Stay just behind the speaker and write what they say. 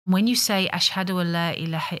When you say Ashhadu an la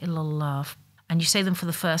ilaha illallah and you say them for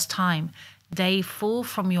the first time, they fall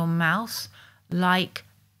from your mouth like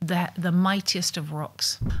the mightiest of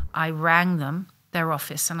rocks. I rang them, their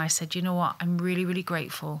office, and I said, you know what, I'm really, really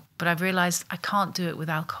grateful, but I've realised I can't do it with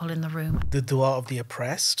alcohol in the room. The dua of the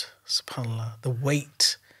oppressed, subhanAllah, the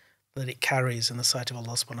weight that it carries in the sight of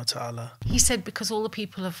Allah subhanahu wa ta'ala. He said, because all the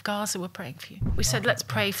people of Gaza were praying for you. We said, let's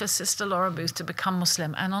pray for Sister Lauren Booth to become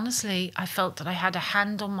Muslim. And honestly, I felt that I had a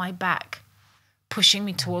hand on my back pushing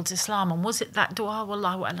me towards Islam. And was it that dua?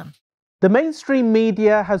 Wallahu alam. The mainstream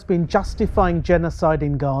media has been justifying genocide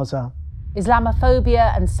in Gaza.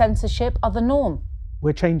 Islamophobia and censorship are the norm.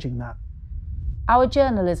 We're changing that. Our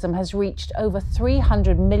journalism has reached over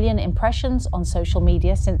 300 million impressions on social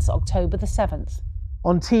media since October the 7th.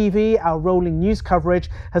 On TV, our rolling news coverage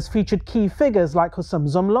has featured key figures like Hussam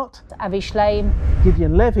Zumlot, Avi Shlaim,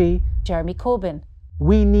 Gideon Levy, Jeremy Corbyn.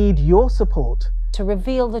 We need your support to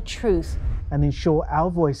reveal the truth and ensure our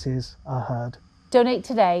voices are heard. Donate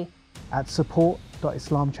today at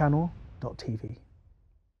support.islamchannel.tv.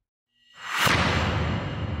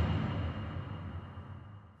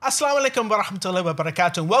 Assalamu alaikum wa rahmatullahi wa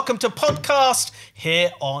barakatuh. Welcome to podcast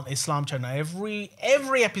here on Islam Channel.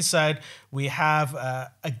 Every episode we have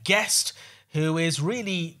a guest who is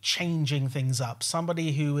really changing things up.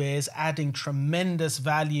 Somebody who is adding tremendous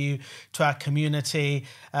value to our community,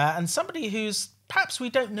 and somebody who's perhaps we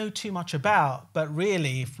don't know too much about, but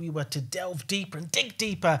really if we were to delve deeper and dig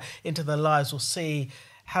deeper into their lives, we'll see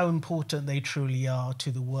how important they truly are to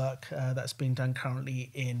the work that's being done currently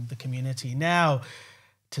in the community. Now,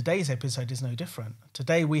 today's episode is no different.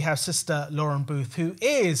 Today we have Sister Lauren Booth, who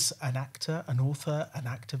is an actor, an author, an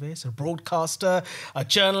activist, a broadcaster, a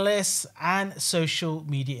journalist, and social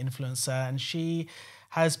media influencer. And she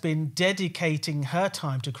has been dedicating her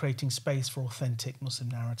time to creating space for authentic Muslim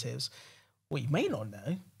narratives. What you may not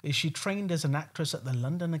know is she trained as an actress at the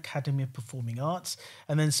London Academy of Performing Arts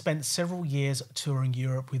and then spent several years touring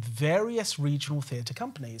Europe with various regional theatre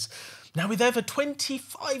companies. Now, with over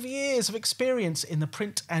 25 years of experience in the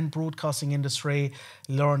print and broadcasting industry,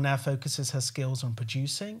 Lauren now focuses her skills on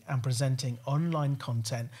producing and presenting online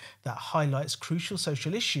content that highlights crucial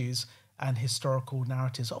social issues and historical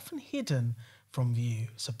narratives often hidden from view.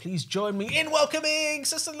 So please join me in welcoming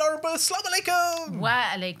Sister Lauren Booth. Assalamu alaikum. Wa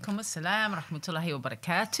alaikum assalam rahmatullahi wa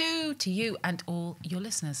barakatuh to you and all your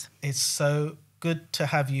listeners. It's so good to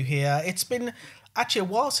have you here. It's been actually a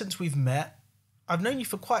while since we've met. I've known you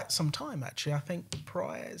for quite some time, actually. I think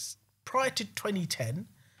prior to 2010.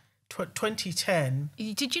 2010.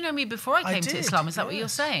 Did you know me before I came to Islam? Is that what you're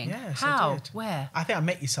saying? Yes, how? I did. Where? I think I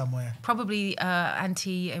met you somewhere. Probably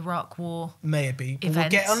anti-Iraq war. Maybe. Events. We'll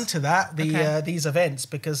get onto that. These events,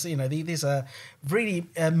 because these are really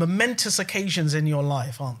momentous occasions in your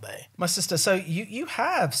life, aren't they, my sister? So you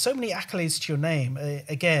have so many accolades to your name.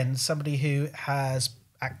 Again, somebody who has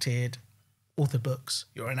acted, authored books.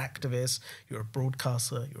 You're an activist. You're a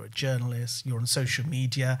broadcaster. You're a journalist. You're on social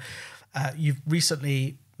media. You've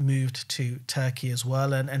recently moved to Turkey as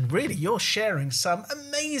well, and really you're sharing some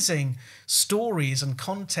amazing stories and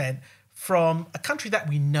content from a country that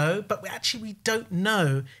we know, but we don't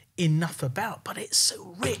know enough about, but it's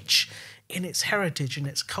so rich in its heritage and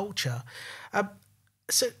its culture.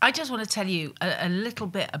 So I just want to tell you a little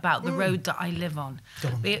bit about the road that I live on,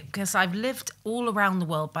 because I've lived all around the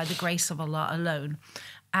world by the grace of Allah alone.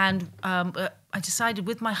 And I decided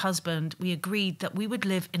with my husband, we agreed that we would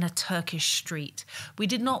live in a Turkish street. We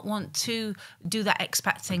did not want to do that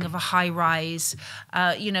expat thing of a high rise.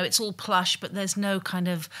 It's all plush, but there's no kind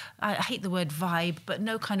of, I hate the word vibe, but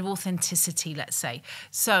no kind of authenticity, let's say.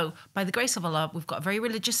 So by the grace of Allah, we've got a very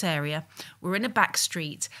religious area. We're in a back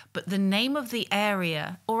street, but the name of the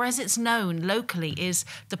area, or as it's known locally, is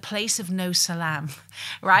the place of no salam,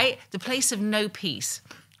 right? The place of no peace.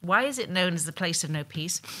 Why is it known as the place of no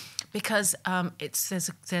peace? Because there's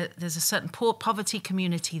a certain poverty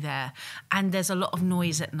community there, and there's a lot of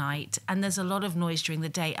noise at night, and there's a lot of noise during the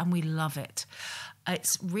day, and we love it.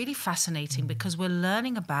 It's really fascinating because we're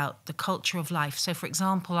learning about the culture of life. So, for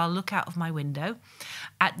example, I'll look out of my window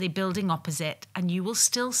at the building opposite, and you will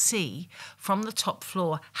still see from the top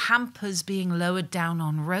floor hampers being lowered down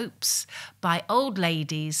on ropes by old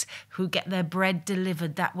ladies who get their bread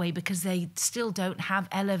delivered that way because they still don't have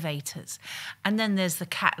elevators. And then there's the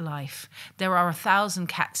cat life. There are 1,000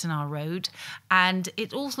 cats in our road, and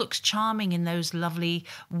it all looks charming in those lovely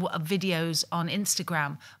videos on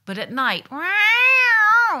Instagram. But at night,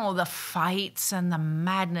 the fights and the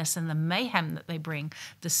madness and the mayhem that they bring.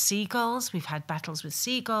 The seagulls, we've had battles with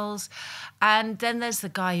seagulls. And then there's the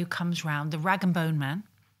guy who comes round, the rag and bone man,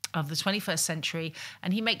 of the 21st century,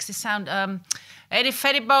 and he makes this sound, Eddie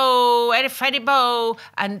Fedibo,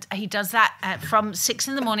 and he does that from 6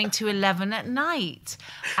 a.m. to 11 at night.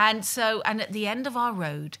 And at the end of our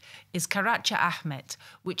road is Karacha Ahmet,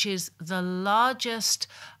 which is the largest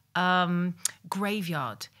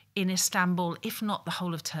graveyard in Istanbul, if not the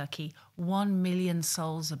whole of Turkey. 1 million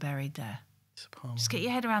souls are buried there. Just get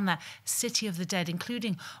your head around that. City of the dead,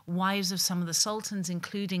 including wives of some of the sultans,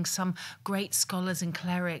 including some great scholars and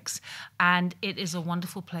clerics. And it is a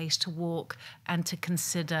wonderful place to walk and to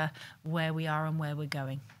consider where we are and where we're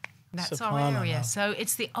going. That's our area. So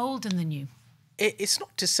it's the old and the new. It's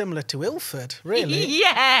not dissimilar to Ilford, really.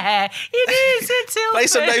 Yeah, it is. It's Ilford.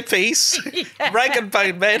 Place of no peace, rag and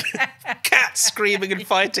bone men, cats screaming and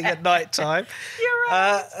fighting at night time. You're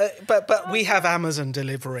right. But we have Amazon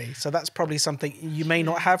delivery, so that's probably something you may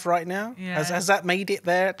not have right now. Yeah. Has that made it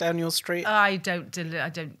there down your street? I don't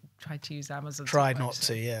try to use Amazon. Try not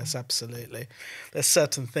to, yes, absolutely. There's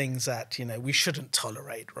certain things that, we shouldn't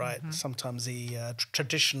tolerate, right? Mm-hmm. Sometimes the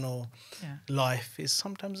traditional life is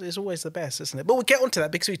always the best, isn't it? But we'll get onto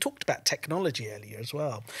that because we talked about technology earlier as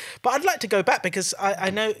well. But I'd like to go back because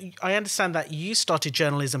I understand that you started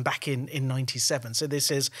journalism back in 97. So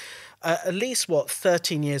this is at least,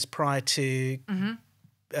 13 years prior to... Mm-hmm.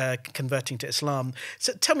 Converting to Islam.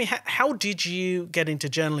 So tell me, how did you get into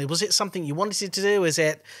journalism? Was it something you wanted to do?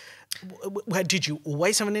 Did you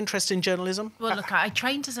always have an interest in journalism? Well, look, I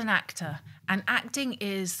trained as an actor, and acting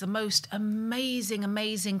is the most amazing,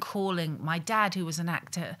 amazing calling. My dad, who was an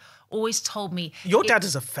actor, always told me... Your dad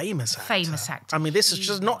is a famous actor. Famous actor. I mean, this is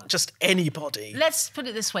just not just anybody. Let's put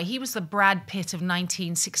it this way. He was the Brad Pitt of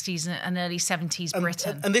 1960s and early 70s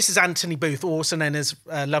Britain. And this is Anthony Booth, also known as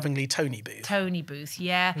lovingly Tony Booth. Tony Booth,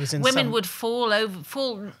 yeah. Women would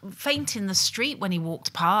faint in the street when he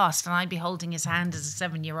walked past, and I'd be holding his hand as a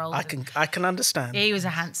 7-year-old. I can understand. He was a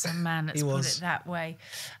handsome man, let's put it that way.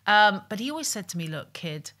 But he always said to me, look,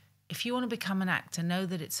 kid, if you want to become an actor, know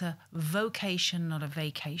that it's a vocation, not a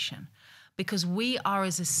vacation. Because we are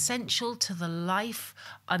as essential to the life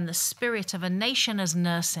and the spirit of a nation as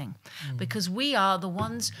nursing. Because we are the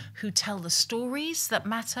ones who tell the stories that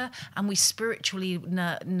matter, and we spiritually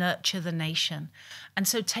nurture the nation. And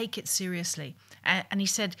so take it seriously. And he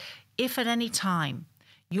said, if at any time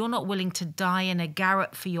you're not willing to die in a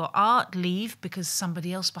garret for your art, leave, because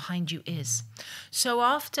somebody else behind you is. So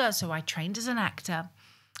I trained as an actor.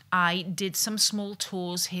 I did some small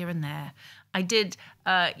tours here and there. I did,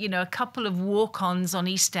 a couple of walk-ons on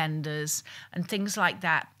EastEnders and things like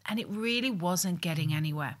that. And it really wasn't getting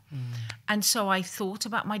anywhere. And so I thought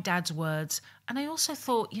about my dad's words. And I also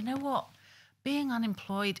thought, you know what? Being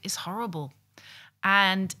unemployed is horrible.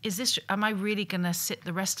 And am I really going to sit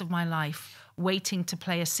the rest of my life waiting to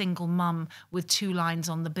play a single mum with 2 lines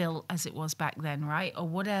on the bill, as it was back then, right? Or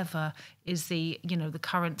whatever is the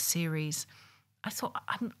current series. I thought,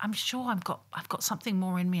 I'm sure I've got something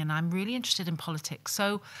more in me, and I'm really interested in politics.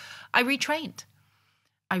 So I retrained.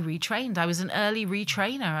 I was an early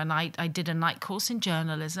retrainer, and I did a night course in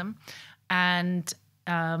journalism, and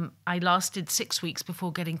I lasted 6 weeks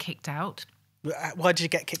before getting kicked out. Why did you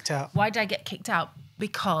get kicked out? Why did I get kicked out?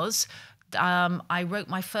 Because I wrote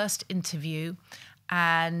my first interview,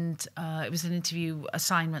 and it was an interview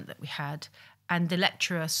assignment that we had. And the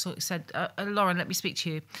lecturer said, Lauren, let me speak to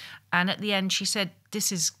you. And at the end, she said, this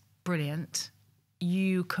is brilliant.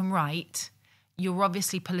 You can write. You're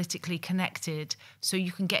obviously politically connected, so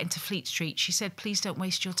you can get into Fleet Street. She said, please don't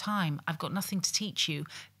waste your time. I've got nothing to teach you.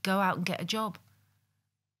 Go out and get a job.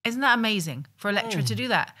 Isn't that amazing for a lecturer to do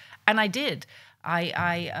that? And I did.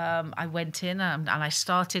 I went in and I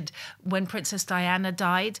started when Princess Diana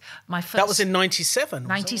died. That was in 97.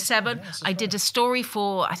 97. Yes, I did a story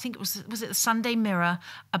for, I think it was it the Sunday Mirror,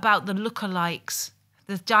 about the lookalikes,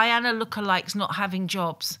 the Diana lookalikes not having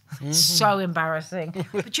jobs. So embarrassing.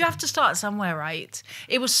 But you have to start somewhere, right?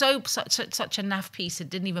 It was such a naff piece. It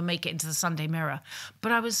didn't even make it into the Sunday Mirror.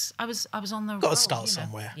 But I was on the roll. Got to start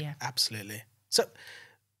somewhere. Yeah, absolutely. So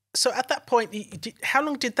at that point, how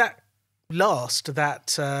long did that last,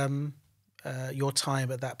 that your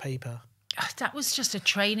time at that paper? That was just a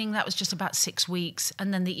training. That was just about 6 weeks.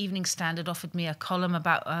 And then the Evening Standard offered me a column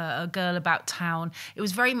about a girl about town. It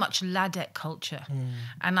was very much ladette culture.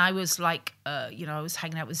 And I was like, I was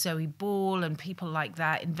hanging out with Zoe Ball and people like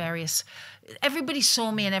that in various... Everybody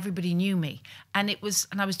saw me and everybody knew me. And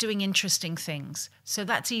I was doing interesting things. So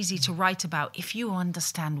that's easy to write about if you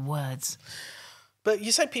understand words. But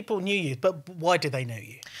you said people knew you, but why did they know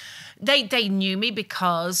you? They knew me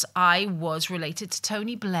because I was related to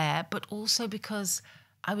Tony Blair, but also because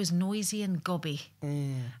I was noisy and gobby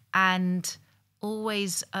and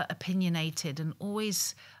always opinionated and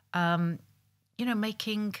always turning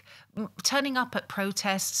up at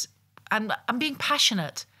protests and being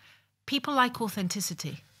passionate. People like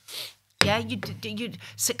authenticity. Yeah,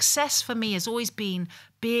 success for me has always been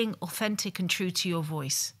being authentic and true to your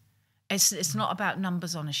voice. It's not about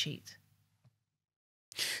numbers on a sheet.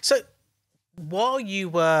 So, while you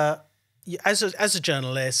were, as a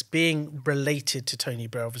journalist, being related to Tony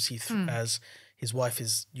Blair, obviously, as his wife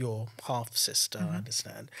is your half sister, I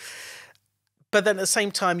understand. But then at the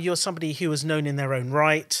same time, you're somebody who was known in their own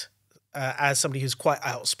right, as somebody who's quite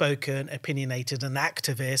outspoken, opinionated, an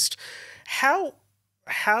activist. How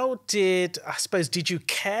did you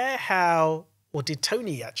care how, or did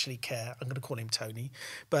Tony actually care? I'm going to call him Tony,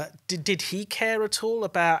 but did he care at all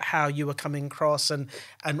about how you were coming across and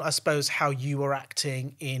I suppose how you were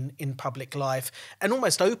acting in public life, and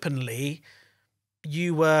almost openly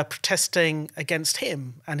you were protesting against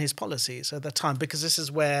him and his policies at the time, because this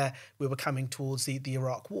is where we were coming towards the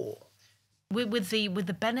Iraq War. With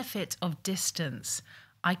the benefit of distance,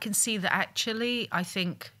 I can see that actually I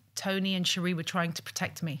think Tony and Cherie were trying to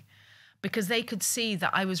protect me, because they could see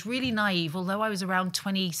that I was really naive, although I was around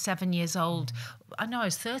 27 years old. I know I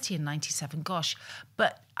was 30 in 97, gosh,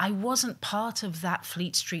 but I wasn't part of that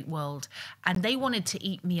Fleet Street world. And they wanted to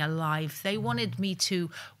eat me alive. They wanted me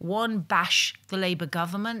to, one, bash the Labour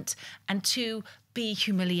government, and two, be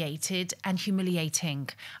humiliated and humiliating.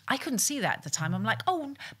 I couldn't see that at the time. I'm like,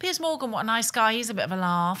 oh, Piers Morgan, what a nice guy. He's a bit of a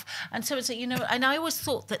laugh. And so it's, and I always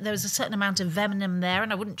thought that there was a certain amount of venom there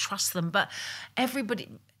and I wouldn't trust them. But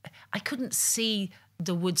I couldn't see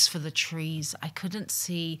the woods for the trees. I couldn't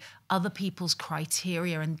see other people's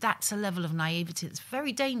criteria. And that's a level of naivety that's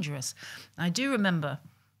very dangerous. I do remember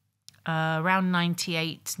around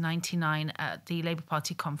 98, 99 at the Labour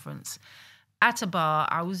Party conference, at a bar,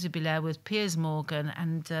 I was with Piers Morgan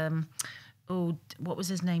and, what was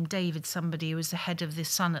his name? David somebody, who was the head of The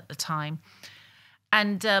Sun at the time.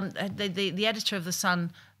 And the editor of The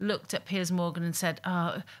Sun looked at Piers Morgan and said,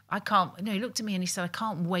 he looked at me and he said, I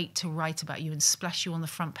can't wait to write about you and splash you on the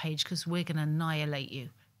front page because we're going to annihilate you.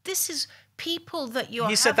 This is people that you're...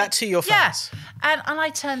 He said that to your fans? Yeah. And I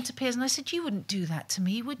turned to Piers and I said, you wouldn't do that to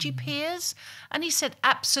me, would you, Piers? And he said,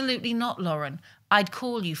 absolutely not, Lauren. I'd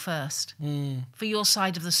call you first for your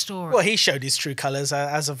side of the story. Well, he showed his true colours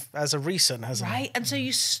as of recent, hasn't he? Right, and so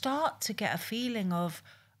you start to get a feeling of,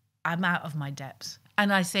 I'm out of my depths.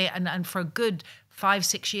 And I say, and for a good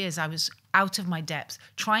 5-6 years, I was out of my depths,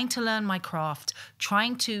 trying to learn my craft,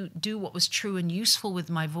 trying to do what was true and useful with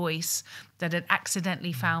my voice that had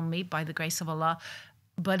accidentally found me by the grace of Allah,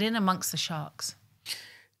 but in amongst the sharks.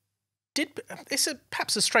 It's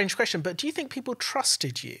perhaps a strange question, but do you think people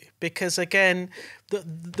trusted you? Because again,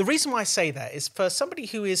 the reason why I say that is for somebody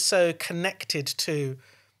who is so connected to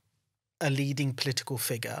a leading political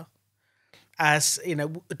figure, as you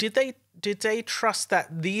know, did they trust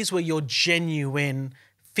that these were your genuine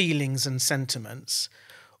feelings and sentiments,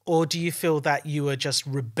 or do you feel that you were just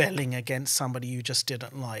rebelling against somebody you just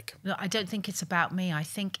didn't like? No, I don't think it's about me. I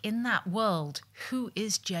think in that world, who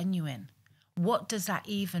is genuine? What does that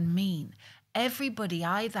even mean? Everybody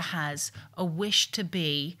either has a wish to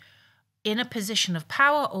be in a position of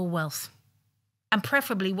power or wealth, and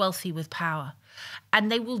preferably wealthy with power.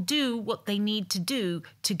 And they will do what they need to do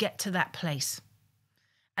to get to that place.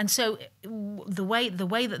 And so the way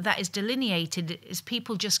that is delineated is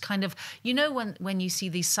people just kind of, when you see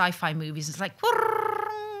these sci-fi movies, it's like,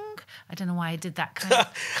 I don't know why I did that kind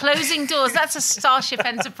of closing doors. That's a Starship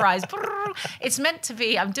Enterprise. It's meant to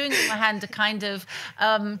be, I'm doing it with my hand, a kind of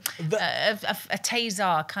a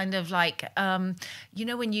taser, kind of like,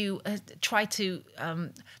 when you try to,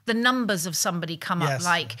 the numbers of somebody come up,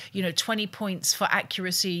 like, 20 points for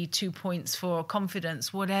accuracy, 2 points for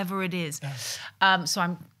confidence, whatever it is. Yes. So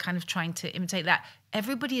I'm kind of trying to imitate that.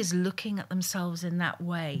 Everybody is looking at themselves in that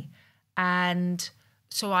way. And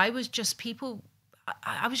so I was just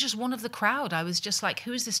one of the crowd. I was just like,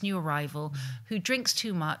 who is this new arrival who drinks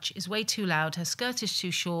too much, is way too loud, her skirt is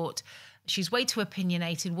too short, she's way too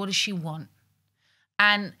opinionated, what does she want?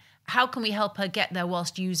 And how can we help her get there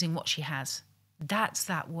whilst using what she has? That's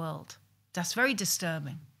that world. That's very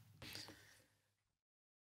disturbing.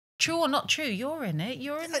 True or not true? You're in it.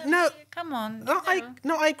 You're in it. No, come on.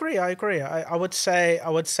 I agree. I would say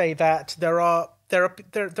that there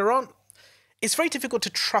aren't. It's very difficult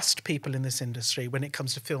to trust people in this industry when it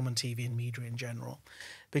comes to film and TV and media in general,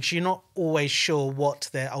 because you're not always sure what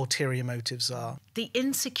their ulterior motives are. The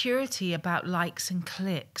insecurity about likes and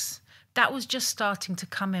clicks, that was just starting to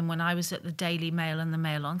come in when I was at the Daily Mail and the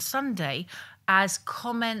Mail on Sunday, as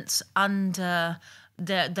comments under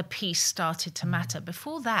the piece started to matter.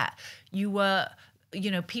 Before that, you were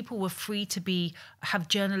people were free to have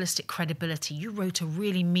journalistic credibility. You wrote a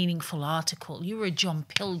really meaningful article. You were a John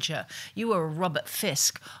Pilger. You were a Robert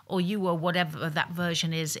Fisk, or you were whatever that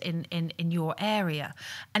version is in your area.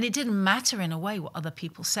 And it didn't matter in a way what other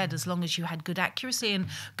people said, as long as you had good accuracy and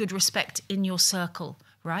good respect in your circle,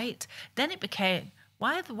 right? Then it became,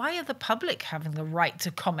 why are the public having the right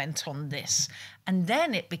to comment on this? And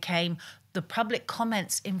then it became, the public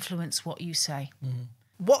comments influence what you say.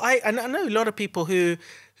 And I know a lot of people who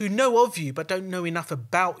know of you but don't know enough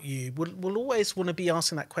about you will always want to be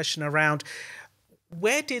asking that question around,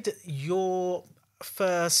 where did your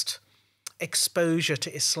first exposure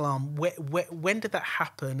to Islam, when did that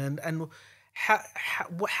happen, and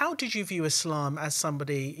how did you view Islam as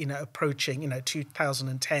somebody approaching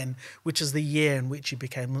 2010, which is the year in which you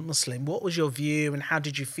became a Muslim? What was your view, and how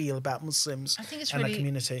did you feel about Muslims and the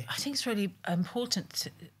community? I think it's really important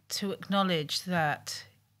to acknowledge that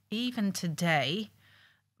even today,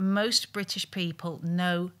 most British people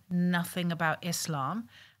know nothing about Islam,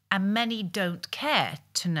 and many don't care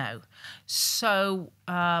to know. So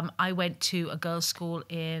I went to a girls' school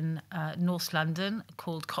in North London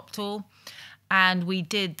called Copthall, and we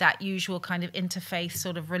did that usual kind of interfaith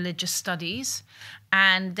sort of religious studies,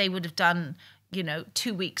 and they would have done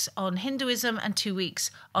 2 weeks on Hinduism and 2 weeks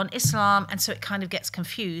on Islam. And so it kind of gets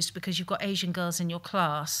confused because you've got Asian girls in your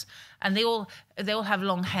class and they all have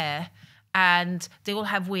long hair and they all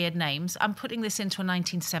have weird names. I'm putting this into a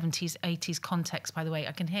 1970s, 80s context, by the way.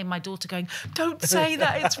 I can hear my daughter going, "Don't say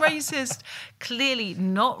that, it's racist." Clearly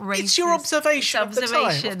not racist. It's your observation of the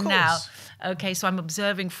time, of course. Now. Okay, so I'm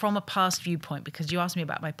observing from a past viewpoint because you asked me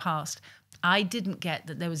about my past. I didn't get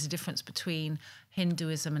that there was a difference between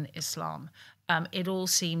Hinduism and Islam. It all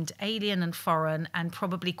seemed alien and foreign and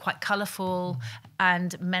probably quite colourful,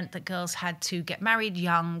 and meant that girls had to get married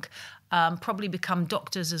young, probably become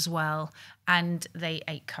doctors as well, and they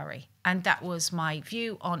ate curry. And that was my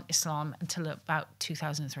view on Islam until about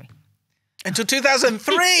 2003. Until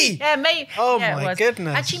 2003? Yeah, maybe. Oh, yeah, my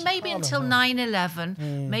goodness. Actually, maybe until 9/11.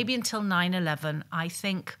 Maybe until 9/11. I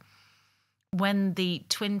think when the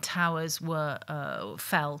Twin Towers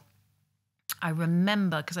fell, I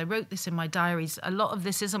remember, because I wrote this in my diaries, a lot of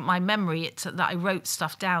this isn't my memory, it's that I wrote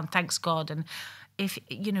stuff down, thanks God. And if,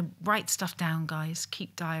 write stuff down, guys,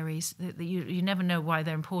 keep diaries. You never know why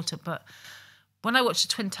they're important. But when I watched the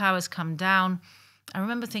Twin Towers come down, I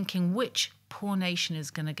remember thinking, which poor nation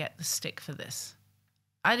is going to get the stick for this?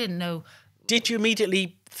 I didn't know. Did you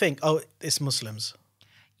immediately think, oh, it's Muslims?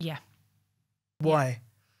 Yeah. Why? Yeah.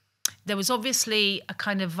 There was obviously a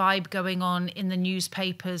kind of vibe going on in the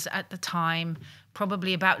newspapers at the time,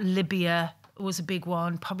 probably about Libya was a big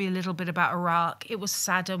one, probably a little bit about Iraq. It was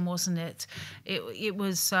Saddam, wasn't it? It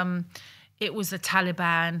was the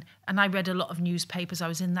Taliban, and I read a lot of newspapers. I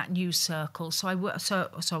was in that news circle, so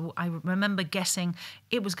I remember guessing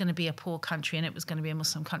it was going to be a poor country and it was going to be a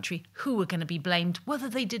Muslim country who were going to be blamed, whether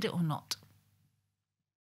they did it or not.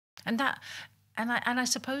 And I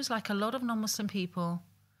suppose, like a lot of non-Muslim people,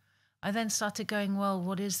 I then started going, well,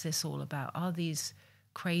 what is this all about? Are these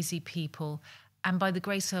crazy people? And by the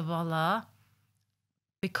grace of Allah,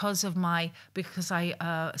 because I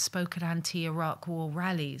spoke at anti-Iraq war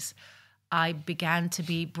rallies, I began to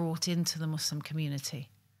be brought into the Muslim community.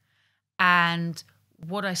 And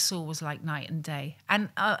what I saw was like night and day. And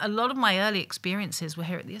a lot of my early experiences were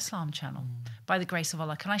here at the Islam Channel, by the grace of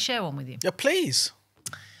Allah. Can I share one with you? Yeah, please.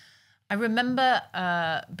 I remember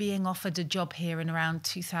being offered a job here in around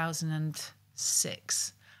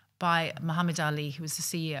 2006 by Muhammad Ali, who was the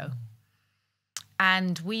CEO.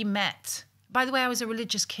 And we met. By the way, I was a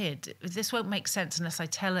religious kid. This won't make sense unless I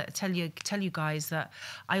tell you guys that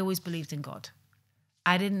I always believed in God.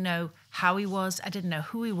 I didn't know how he was. I didn't know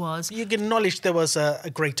who he was. You acknowledged there was a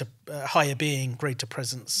greater, higher being, greater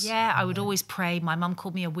presence. Yeah, I would always pray. My mum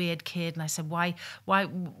called me a weird kid, and I said, "Why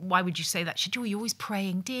would you say that?" She said, "Oh, you're always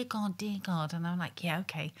praying, dear God, dear God." And I'm like, "Yeah,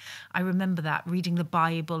 okay." I remember that, reading the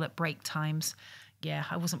Bible at break times. Yeah,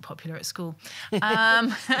 I wasn't popular at school.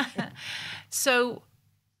 So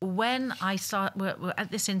when we're at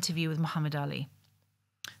this interview with Muhammad Ali,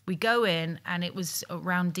 we go in, and it was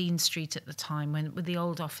around Dean Street at the time, with the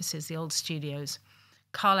old offices, the old studios.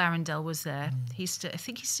 Carl Arundel was there. Is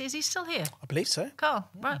he still here? I believe so. Carl,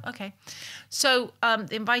 right, okay. So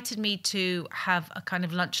they invited me to have a kind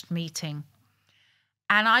of lunch meeting.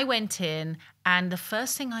 And I went in, and the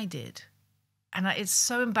first thing I did, and it's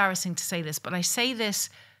so embarrassing to say this, but I say this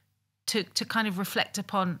to kind of reflect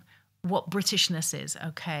upon what Britishness is,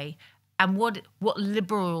 okay? And what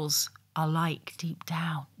liberals are like deep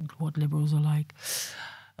down. What liberals are like.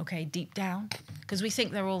 Okay, deep down. Because we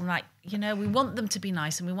think they're all like, we want them to be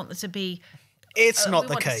nice and we want them to be It's not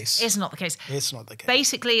the case. It's not the case. It's not the case.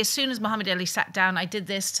 Basically, as soon as Muhammad Ali sat down, I did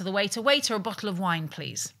this to the waiter. Waiter, a bottle of wine,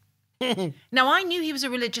 please. Now, I knew he was a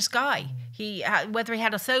religious guy. Whether he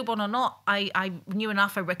had a thobe on or not, I knew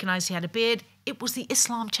enough. I recognised he had a beard. It was the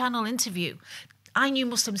Islam Channel interview. I knew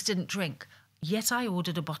Muslims didn't drink, yet I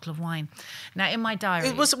ordered a bottle of wine. Now, in my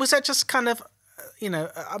diary... Was that just kind of,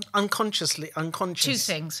 unconscious? Two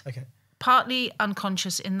things. Okay. Partly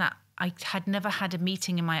unconscious in that I had never had a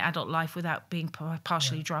meeting in my adult life without being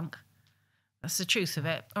partially drunk. That's the truth of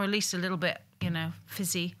it. Or at least a little bit,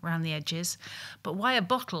 fizzy around the edges. But why a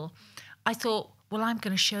bottle? I thought, well, I'm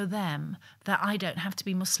going to show them that I don't have to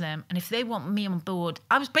be Muslim. And if they want me on board...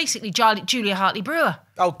 I was basically Julia Hartley-Brewer.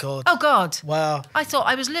 Oh, God. Oh, God. Wow. I thought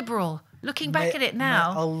I was liberal. Looking back at it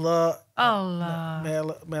now... Allah. May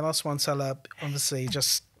Allah subhanahu wa ta'ala, obviously,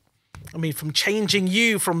 from changing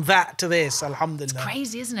you from that to this, alhamdulillah. It's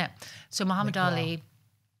crazy, isn't it? So Muhammad Ali,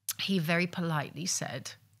 he very politely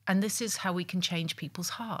said, and this is how we can change people's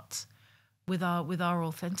hearts, with our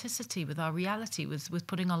authenticity, with our reality, with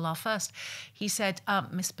putting Allah first. He said,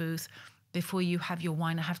 Miss Booth, before you have your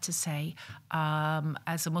wine, I have to say,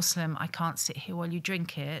 as a Muslim, I can't sit here while you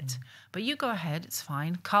drink it, but you go ahead, it's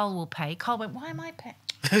fine. Carl will pay. Carl went, why am I paying?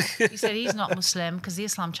 He said he's not Muslim because the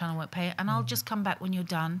Islam Channel won't pay it, and I'll just come back when you're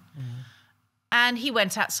done. And he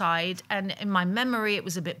went outside, and in my memory, it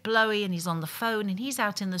was a bit blowy, and he's on the phone, and he's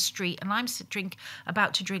out in the street, and I'm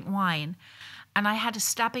about to drink wine, and I had a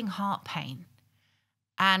stabbing heart pain.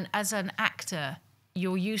 And as an actor,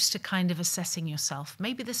 you're used to kind of assessing yourself.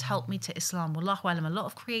 Maybe this helped me to Islam. Wallahu alam, a lot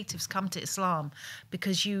of creatives come to Islam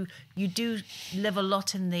because you do live a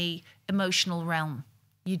lot in the emotional realm.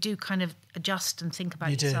 You do kind of adjust and think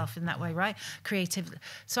about yourself in that way, right? Creatively.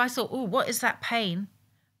 So I thought, oh, what is that pain?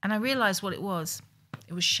 And I realised what it was.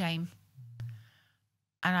 It was shame.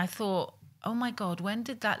 And I thought, oh my God, when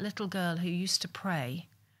did that little girl who used to pray,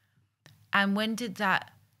 and when did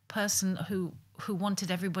that person who wanted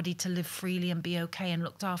everybody to live freely and be okay and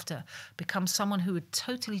looked after become someone who would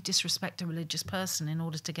totally disrespect a religious person in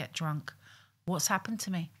order to get drunk? What's happened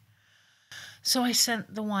to me? So I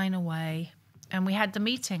sent the wine away, and we had the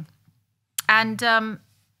meeting. And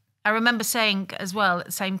I remember saying as well at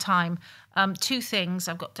the same time, two things.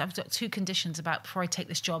 I've got two conditions about before I take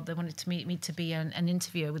this job. They wanted to meet me to be an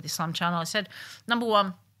interviewer with Islam Channel. I said, number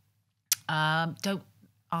one, don't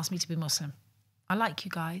ask me to be Muslim. I like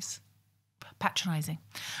you guys. Patronising.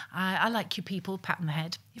 I like you people, pat on the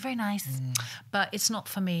head. You're very nice. But it's not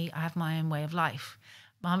for me. I have my own way of life.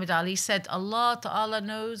 Muhammad Ali said, Allah Ta'ala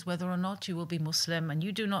knows whether or not you will be Muslim, and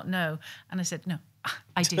you do not know. And I said, no,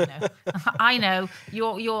 I do know. I know.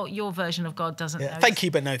 Your version of God doesn't know. Thank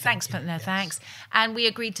you, but no thank thanks, you. But no thanks. And we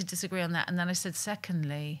agreed to disagree on that. And then I said,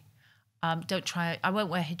 secondly, don't try. I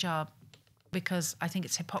won't wear hijab because I think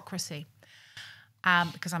it's hypocrisy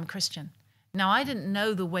because I'm a Christian. Now, I didn't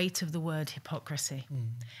know the weight of the word hypocrisy.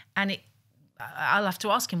 And I'll have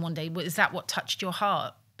to ask him one day, is that what touched your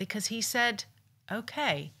heart? Because he said,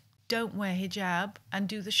 okay, don't wear hijab and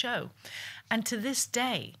do the show. And to this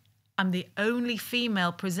day, I'm the only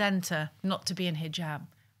female presenter not to be in hijab.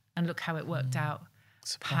 And look how it worked out.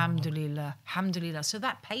 Alhamdulillah, alhamdulillah. So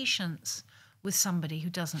that patience with somebody who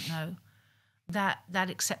doesn't know, that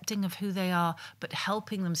accepting of who they are, but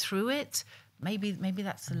helping them through it, maybe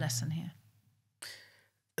that's the lesson here.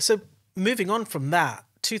 So moving on from that,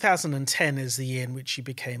 2010 is the year in which you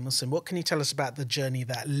became Muslim. What can you tell us about the journey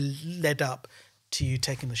that led up to you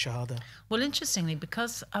taking the Shahada? Well, interestingly,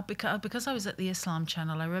 because I was at the Islam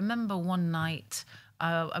Channel, I remember one night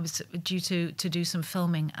I was due to do some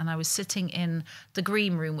filming, and I was sitting in the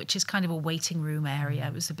green room, which is kind of a waiting room area.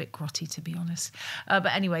 It was a bit grotty, to be honest. But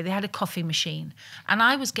anyway, they had a coffee machine, and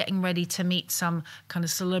I was getting ready to meet some kind of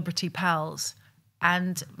celebrity pals.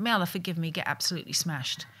 And may Allah forgive me, get absolutely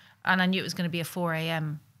smashed. And I knew it was going to be a 4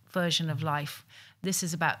 a.m. version of life. This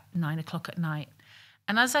is about 9 o'clock at night.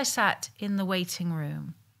 And as I sat in the waiting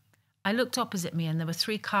room, I looked opposite me, and there were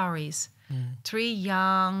 3 Qaris, 3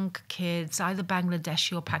 young kids, either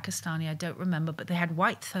Bangladeshi or Pakistani, I don't remember, but they had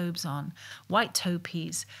white thobes on, white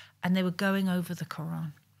topis, and they were going over the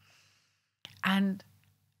Quran. And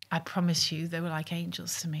I promise you, they were like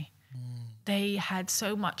angels to me. They had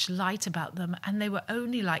so much light about them, and they were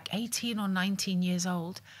only like 18 or 19 years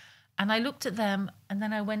old. And I looked at them, and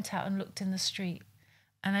then I went out and looked in the street.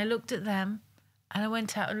 And I looked at them, and I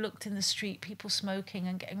went out and looked in the street, people smoking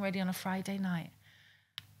and getting ready on a Friday night.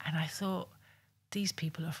 And I thought, these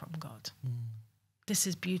people are from God. This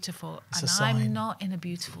is beautiful. It's and I'm not in a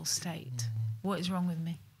beautiful state. What is wrong with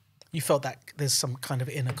me? You felt that there's some kind of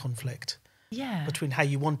inner conflict. Yeah. Between how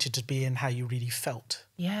you wanted to be and how you really felt.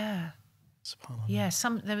 Yeah. SubhanAllah. Yeah,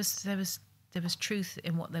 there was There was truth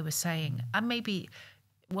in what they were saying. And maybe,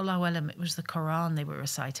 wallahu alam, it was the Quran they were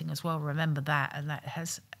reciting as well. Remember that. And that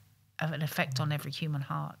has an effect on every human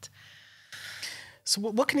heart. So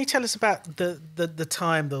what can you tell us about the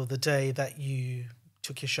time, though, the day that you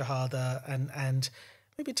took your Shahada, and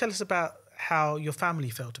maybe tell us about how your family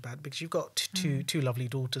felt about it, because you've got two lovely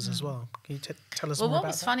daughters as well. Can you tell us more about that? Well, what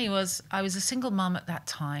was funny was I was a single mum at that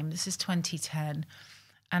time. This is 2010.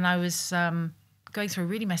 And I was going through a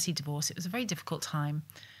really messy divorce. It was a very difficult time.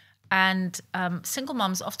 And single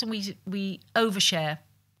mums, often we overshare,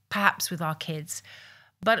 perhaps with our kids.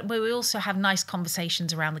 But we also have nice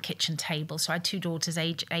conversations around the kitchen table. So I had two daughters,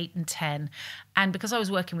 age 8 and 10. And because I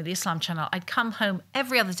was working with the Islam Channel, I'd come home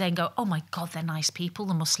every other day and go, oh my God, they're nice people,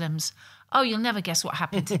 the Muslims. Oh, you'll never guess what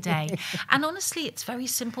happened today. And honestly, it's very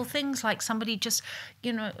simple things like somebody just,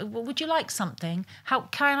 well, would you like something? How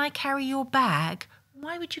can I carry your bag?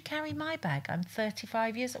 Why would you carry my bag? I'm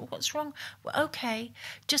 35 years old. What's wrong? Well, okay,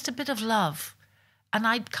 just a bit of love. And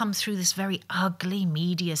I'd come through this very ugly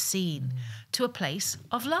media scene to a place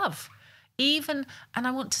of love. And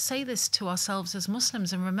I want to say this to ourselves as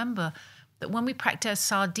Muslims, and remember that when we practice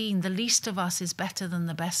sardine, the least of us is better than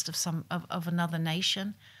the best of another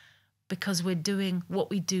nation, because we're doing what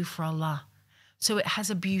we do for Allah. So it has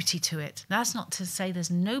a beauty to it. That's not to say there's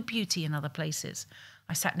no beauty in other places.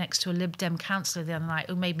 I sat next to a Lib Dem counsellor the other night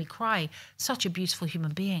who made me cry. Such a beautiful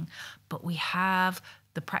human being. But we have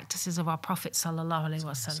the practices of our Prophet sallallahu alaihi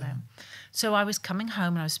wasallam. So I was coming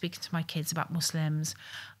home and I was speaking to my kids about Muslims.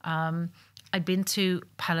 I'd been to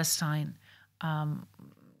Palestine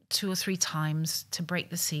 2 or 3 times to break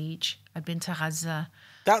the siege. I'd been to Gaza.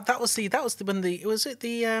 That was the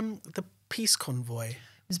peace convoy. It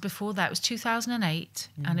was before that. It was 2008,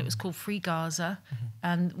 and it was called Free Gaza.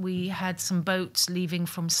 And we had some boats leaving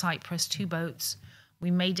from Cyprus, 2 boats.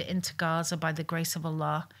 We made it into Gaza by the grace of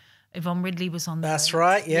Allah. Yvonne Ridley was on the boat. That's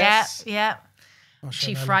right, yes. Yeah. Oh,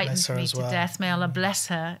 she frightened me to death. May Allah bless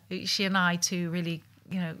her. She and I, two really,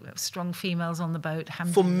 strong females on the boat.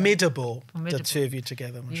 Formidable, the two of you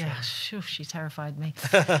together. Yeah, sure, she terrified me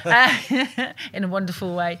in a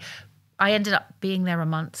wonderful way. I ended up being there a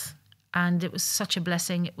month, and it was such a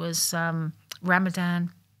blessing. It was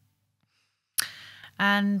Ramadan.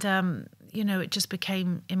 And, it just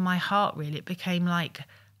became, in my heart, really, it became like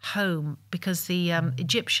home, because the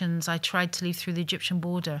Egyptians, I tried to leave through the Egyptian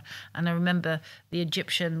border, and I remember the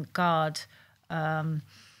Egyptian guard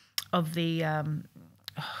of the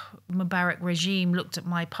Mubarak regime looked at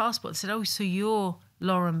my passport and said, oh, so you're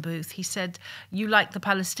Lauren Booth. He said, you like the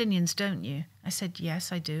Palestinians, don't you? I said,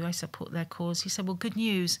 yes, I do. I support their cause. He said, well, good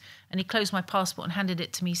news. And he closed my passport and handed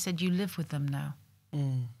it to me. He said, you live with them now.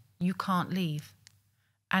 You can't leave.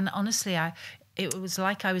 And honestly, it was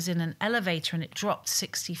like I was in an elevator and it dropped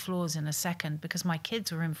 60 floors in a second, because my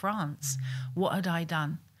kids were in France. What had I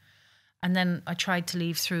done? And then I tried to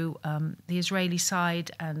leave through the Israeli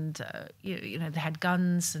side, and, they had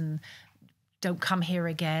guns and don't come here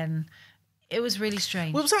again. It was really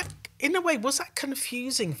strange. Well, was that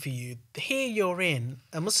confusing for you? Here you're in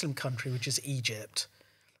a Muslim country, which is Egypt,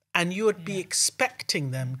 and you would be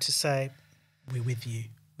expecting them to say, we're with you,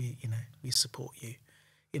 we support you.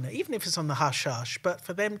 Even if it's on the hush-hush, but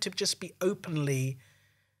for them to just be openly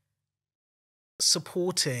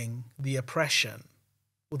supporting the oppression,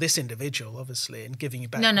 well, this individual, obviously, and giving you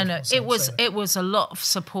back. No. It was a lot of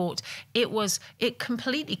support. It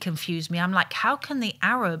completely confused me. I'm like, how can the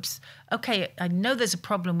Arabs? Okay, I know there's a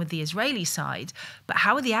problem with the Israeli side, but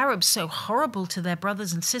how are the Arabs so horrible to their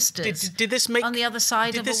brothers and sisters? Did this make on the other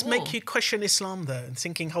side of Did this a war? make you question Islam though, and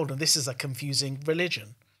thinking, hold on, this is a confusing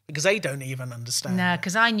religion? Because they don't even understand. No,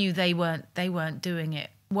 because I knew they weren't doing it.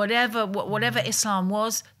 Whatever Islam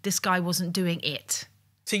was, this guy wasn't doing it.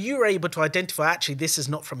 So you were able to identify, actually, this is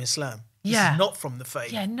not from Islam. This is not from the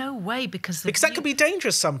faith. Yeah, no way, because that can be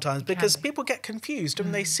dangerous sometimes, because people get confused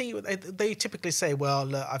and they see, they typically say, well,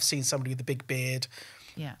 look, I've seen somebody with a big beard,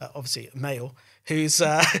 obviously a male, who's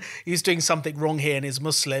doing something wrong here and is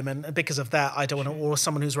Muslim, and because of that, I don't want to, or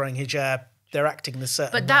someone who's wearing hijab, they're acting in a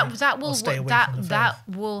certain way. But that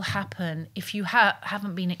will happen if you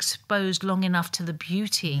haven't been exposed long enough to the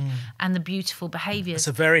beauty and the beautiful behaviours.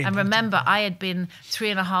 And remember, I had been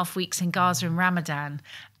 3.5 weeks in Gaza in Ramadan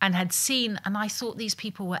and had seen, and I thought these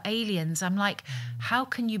people were aliens. I'm like, how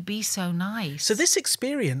can you be so nice? So this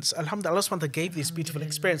experience, alhamdulillah, Allah SWT gave this beautiful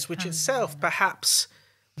experience, which itself perhaps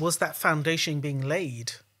was that foundation being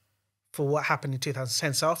laid for what happened in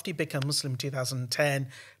 2010. So after you became Muslim in 2010,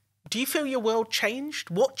 do you feel your world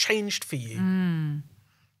changed? What changed for you?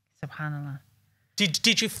 SubhanAllah.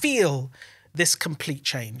 Did you feel this complete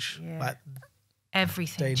change? Yeah. Like,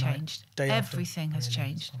 everything changed. Everything has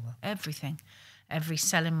changed. Everything. Every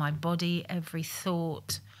cell in my body, every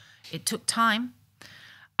thought. It took time.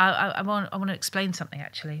 I want to explain something,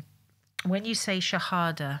 actually. When you say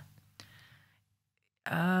Shahada,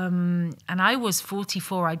 and I was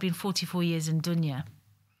 44, I'd been 44 years in dunya.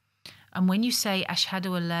 And when you say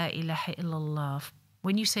Ashhadu an la ilaha illallah,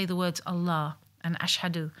 when you say the words Allah and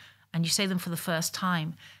Ashhadu, and you say them for the first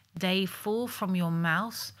time, they fall from your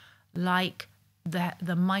mouth like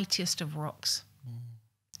the mightiest of rocks.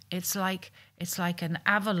 It's like an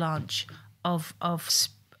avalanche of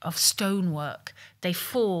stonework. They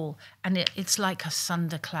fall, and it's like a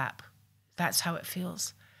thunderclap. That's how it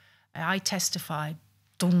feels. I testify.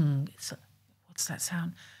 Dung. What's that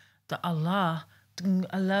sound? That Allah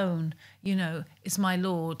alone, is my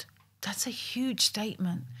Lord. That's a huge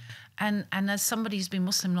statement. And as somebody who's been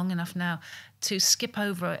Muslim long enough now to skip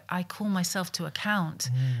over it, I call myself to account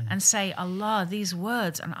and say, Allah, these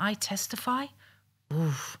words, and I testify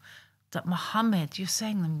that Muhammad, you're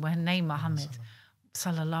saying them when name Muhammad,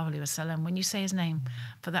 sallallahu alaihi wasallam, when you say his name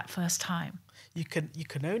for that first time. You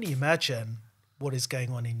can only imagine what is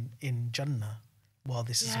going on in Jannah while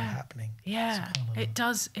this is all happening. Yeah, it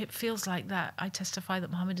does. It feels like that. I testify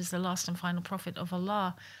that Muhammad is the last and final prophet of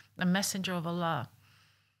Allah, a messenger of Allah.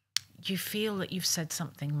 You feel that you've said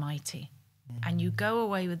something mighty and you go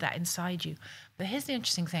away with that inside you. But here's the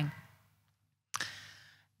interesting thing,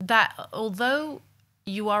 that although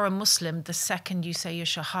you are a Muslim the second you say your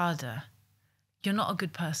Shahada, you're not a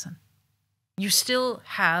good person. You still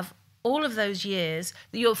have all of those years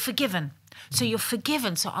that you're forgiven. So you're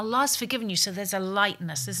forgiven. So Allah's forgiven you. So there's a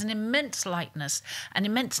lightness. There's an immense lightness, an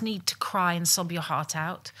immense need to cry and sob your heart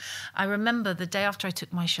out. I remember the day after I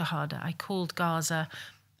took my Shahada, I called Gaza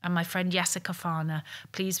and my friend Yasser Kafana.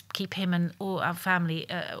 Please keep him and all our family,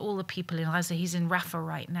 all the people in Gaza. He's in Rafah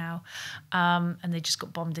right now. And they just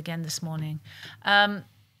got bombed again this morning.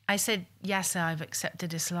 I said, Yasser, I've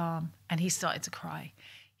accepted Islam. And he started to cry.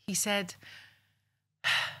 He said,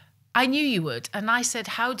 I knew you would. And I said,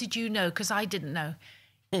 how did you know? Because I didn't know.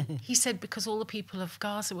 He said, because all the people of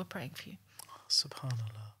Gaza were praying for you.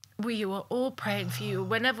 Subhanallah. We were all praying for you.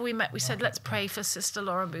 Whenever we met, we said, let's pray for Sister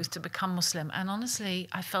Laura Booth to become Muslim. And honestly,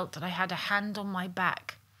 I felt that I had a hand on my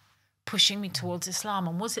back pushing me towards Islam.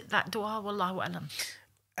 And was it that dua? Wallahu alam.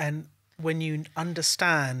 And when you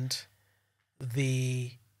understand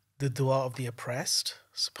the dua of the oppressed,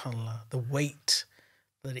 subhanallah, the weight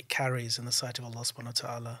that it carries in the sight of Allah subhanahu wa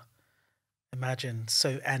ta'ala, imagine,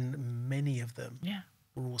 and many of them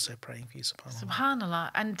were also praying for you, subhanallah.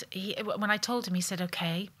 Subhanallah. And when I told him, he said,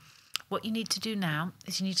 okay, what you need to do now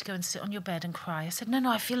is you need to go and sit on your bed and cry. I said,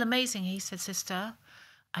 no, I feel amazing. He said, sister,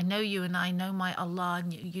 I know you and I know my Allah,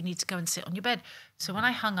 and you need to go and sit on your bed. So when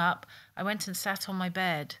I hung up, I went and sat on my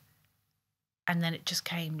bed, and then it just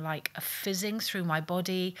came like a fizzing through my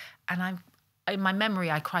body. And in my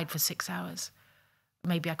memory, I cried for 6 hours.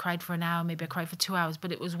 Maybe I cried for an hour, maybe I cried for 2 hours,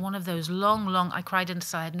 but it was one of those long, I cried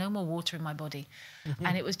until I had no more water in my body.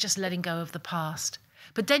 And it was just letting go of the past.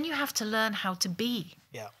 But then you have to learn how to be.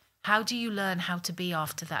 Yeah. How do you learn how to be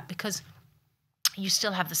after that? Because you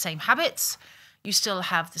still have the same habits, you still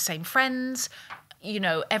have the same friends,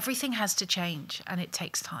 everything has to change, and it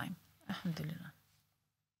takes time. Alhamdulillah.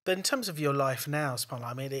 But in terms of your life now, subhanAllah,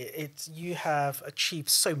 I mean, you have achieved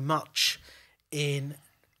so much in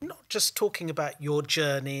not just talking about your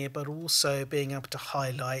journey, but also being able to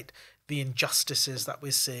highlight the injustices that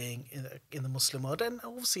we're seeing in the Muslim world, and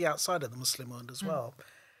obviously outside of the Muslim world as well.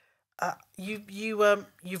 You wrote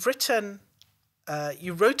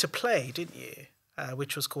a play, didn't you?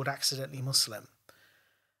 Which was called Accidentally Muslim,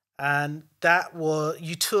 and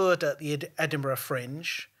you toured at the Edinburgh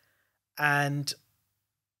Fringe, and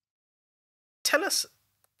tell us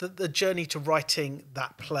the journey to writing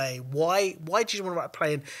that play. Why did you want to write a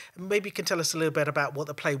play? And maybe you can tell us a little bit about what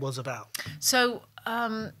the play was about. So,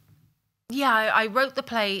 I wrote the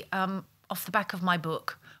play off the back of my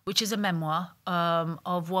book, which is a memoir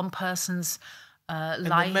of one person's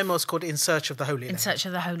life. The memoir's called In Search of the Holy Land. In Search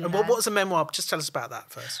of the Holy Land. And what was a memoir? Just tell us about that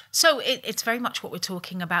first. So it's very much what we're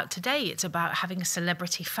talking about today. It's about having a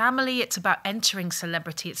celebrity family. It's about entering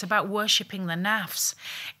celebrity. It's about worshipping the nafs.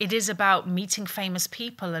 It is about meeting famous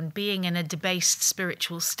people and being in a debased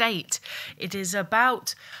spiritual state. It is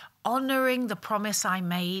about honouring the promise I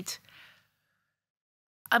made.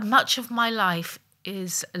 Much of my life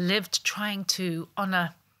is lived trying to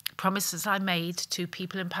honour promises I made to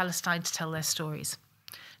people in Palestine to tell their stories.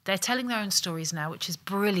 They're telling their own stories now, which is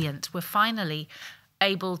brilliant. We're finally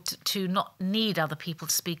able to not need other people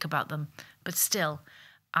to speak about them, but still,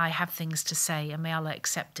 I have things to say, and may Allah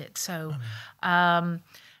accept it. So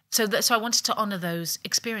So I wanted to honour those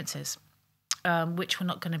experiences, which were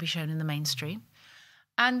not going to be shown in the mainstream.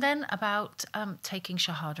 And then about taking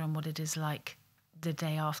Shahada and what it is like the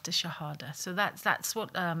day after Shahada. So that's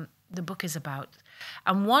what the book is about.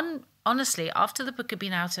 And honestly, after the book had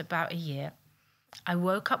been out about a year, I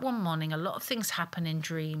woke up one morning, a lot of things happen in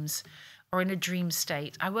dreams or in a dream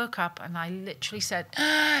state. I woke up and I literally said,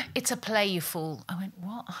 "It's a play, you fool." I went,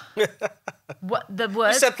 "What?" What the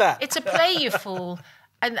word? You said that. "It's a play, you fool."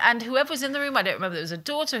 And whoever was in the room, I don't remember, it was a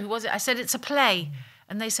daughter, who was it? I said, "It's a play."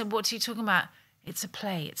 And they said, "What are you talking about?" "It's a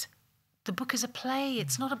play. The book is a play.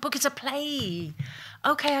 It's not a book, it's a play."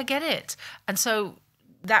 Okay, I get it. And so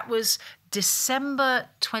that was December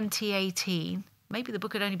 2018. Maybe the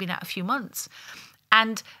book had only been out a few months.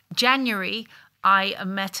 And January, I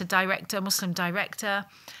met a Muslim director,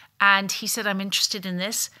 and he said, "I'm interested in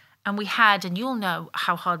this." And we had, and you'll know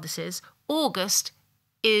how hard this is, August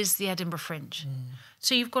is the Edinburgh Fringe.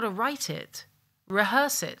 So you've got to write it,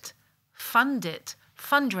 rehearse it, fund it,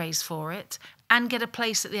 fundraise for it, and get a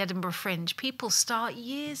place at the Edinburgh Fringe. People start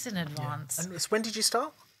years in advance. Yeah. And when did you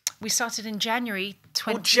start? We started in January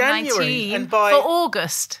 2019 January, and for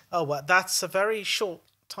August. Oh, well, that's a very short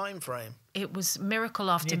time frame. It was miracle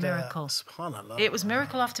after miracle. SubhanAllah. It was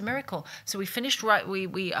miracle after miracle. So we finished right.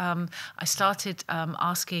 I started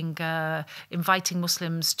inviting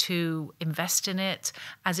Muslims to invest in it,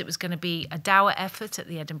 as it was going to be a dawah effort at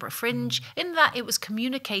the Edinburgh Fringe. In that, it was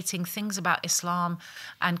communicating things about Islam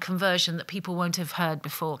and conversion that people won't have heard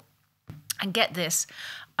before. And get this,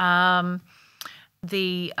 one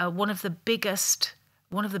of the biggest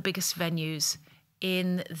venues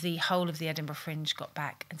in the whole of the Edinburgh Fringe got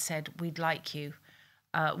back and said, "We'd like you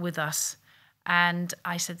with us." And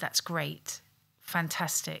I said, "That's great,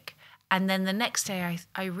 fantastic." And then the next day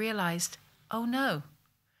I realised, oh no,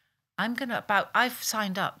 I've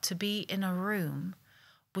signed up to be in a room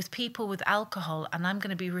with people with alcohol, and I'm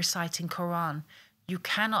going to be reciting Quran. You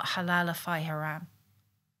cannot halalify haram.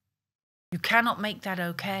 You cannot make that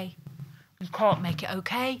okay. You can't make it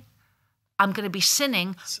okay. I'm going to be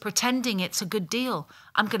sinning, pretending it's a good deal.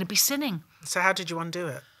 I'm going to be sinning. So how did you undo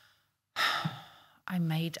it? I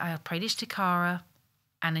prayed Istikhara,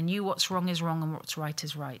 and I knew what's wrong is wrong and what's right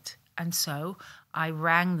is right. And so I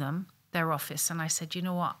rang them, their office, and I said, "You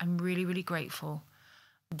know what? I'm really, really grateful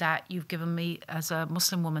that you've given me, as a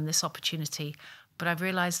Muslim woman, this opportunity. But I've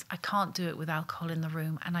realised I can't do it with alcohol in the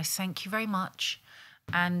room. And I thank you very much.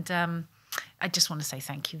 And I just want to say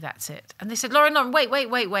thank you. That's it." And they said, Lauren,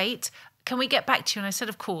 wait. Can we get back to you? And I said,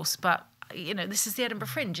 "Of course, but this is the Edinburgh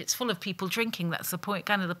Fringe. It's full of people drinking. That's the point,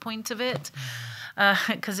 kind of the point of it,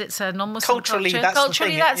 because it's a non-Muslim culturally, culture.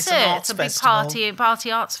 Culturally, that's it. It's a big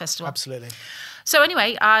party arts festival. Absolutely. So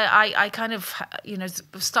anyway, I kind of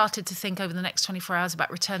started to think over the next 24 hours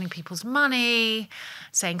about returning people's money,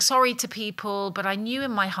 saying sorry to people, but I knew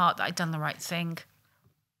in my heart that I'd done the right thing.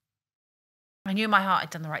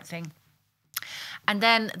 And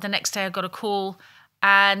then the next day I got a call,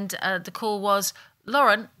 and the call was,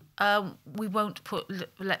 "Lauren, we won't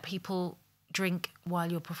let people drink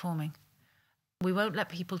while you're performing. We won't let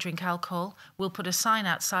people drink alcohol. We'll put a sign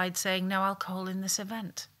outside saying no alcohol in this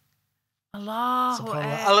event." Allah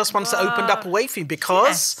wants to open up a way for you,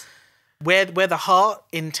 because where the heart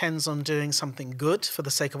intends on doing something good for the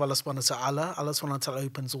sake of Allah subhanahu wa ta'ala, Allah subhanahu wa ta'ala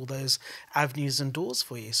opens all those avenues and doors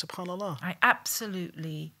for you. SubhanAllah. I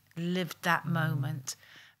absolutely lived that moment,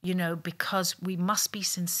 because we must be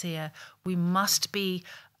sincere. We must be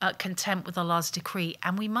content with Allah's decree,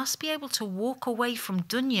 and we must be able to walk away from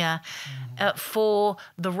dunya for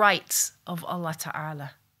the rights of Allah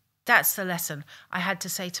Ta'ala. That's the lesson. I had to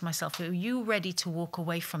say to myself, are you ready to walk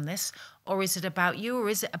away from this? Or is it about you? Or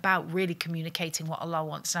is it about really communicating what Allah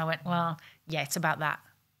wants? And I went, well, yeah, it's about that.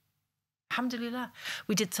 Alhamdulillah.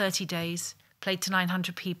 We did 30 days, played to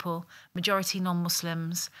 900 people, majority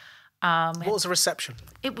non-Muslims. What was the reception?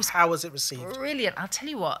 How was it received? Brilliant. I'll tell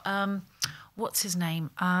you what. What's his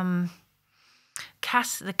name? The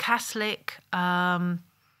Catholic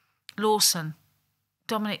Lawson.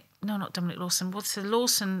 Not Dominic Lawson. What's the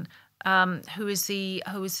Lawson? Who is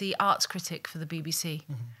the arts critic for the BBC?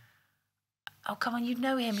 Mm-hmm. Oh, come on, you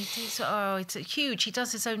know him. It's huge. He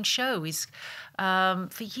does his own show. He's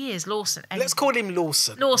for years, Lawson. Let's call him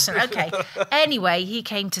Lawson. Lawson, okay. Anyway, he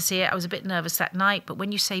came to see it. I was a bit nervous that night, but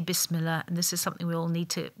when you say Bismillah, and this is something we all need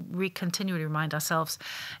to continually remind ourselves,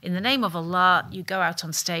 in the name of Allah, you go out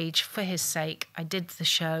on stage for His sake. I did the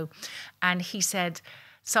show, and he said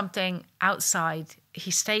something outside.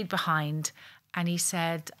 He stayed behind, and he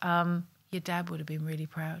said, "Your dad would have been really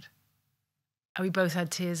proud." And we both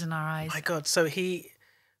had tears in our eyes. My God! So he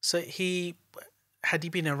had he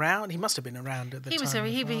been around? He must have been around at the time.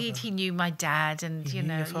 He knew my dad, and He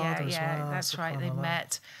knew your father as well, that's right. They subhanallah.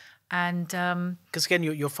 met, and Because again,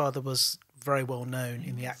 your father was very well known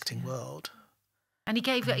in the acting world. and he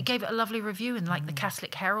gave it a lovely review in like the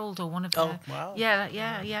Catholic Herald or one of the. Oh, wow.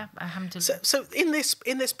 Yeah. Alhamdulillah. So in this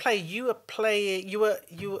play, you were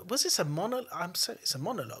was this a monologue? It's a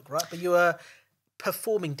monologue, right? But you were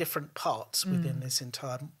performing different parts within this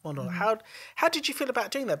entire monologue. How did you feel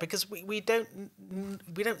about doing that? Because we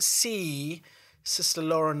don't see Sister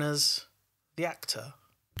Lauren as the actor,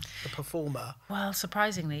 the performer. Well,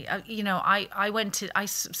 surprisingly, I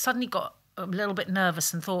suddenly got a little bit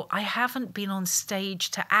nervous and thought, I haven't been on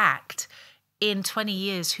stage to act in 20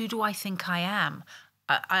 years. Who do I think I am?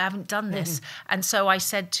 I haven't done this. And so I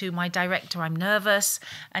said to my director, I'm nervous.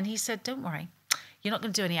 And he said, don't worry, you're not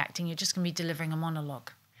going to do any acting. You're just going to be delivering a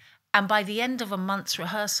monologue. And by the end of a month's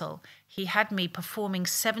rehearsal, he had me performing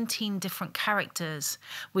 17 different characters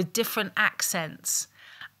with different accents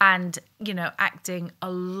and, acting a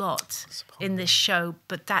lot in this show.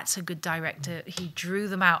 But that's a good director. He drew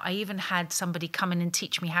them out. I even had somebody come in and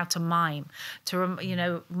teach me how to mime,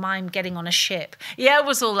 mime getting on a ship. Yeah, it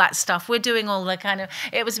was all that stuff. We're doing all the kind of,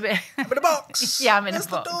 it was a bit... I'm in a box. Yeah, I'm in That's a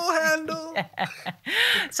box. the door handle. Yeah.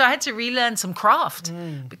 So I had to relearn some craft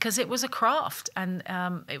because it was a craft. And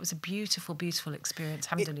it was a beautiful, beautiful experience.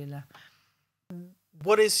 Alhamdulillah.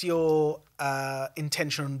 What is your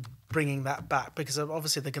intention on bringing that back? Because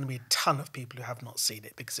obviously there are going to be a ton of people who have not seen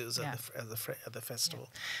it because it was at the festival.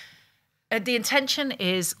 Yeah. The intention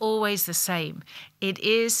is always the same. It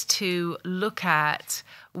is to look at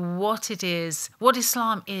what it is, what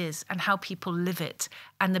Islam is, and how people live it,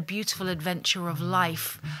 and the beautiful adventure of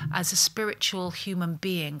life as a spiritual human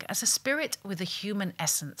being, as a spirit with a human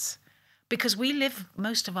essence. Because we live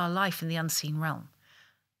most of our life in the unseen realm.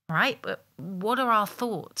 Right? But what are our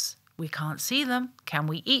thoughts? We can't see them. Can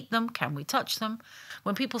we eat them? Can we touch them?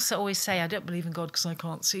 When people always say, I don't believe in God because I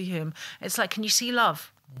can't see him, it's like, can you see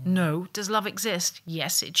love? No. Does love exist?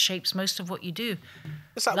 Yes, it shapes most of what you do.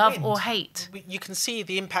 It's like love wind. or hate. You can see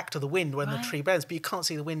the impact of the wind when the tree bends, but you can't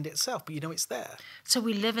see the wind itself, but you know it's there. So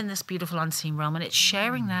we live in this beautiful unseen realm, and it's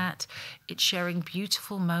sharing that. It's sharing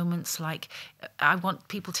beautiful moments like I want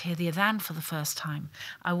people to hear the adhan for the first time.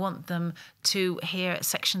 I want them to hear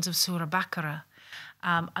sections of Surah Baqarah.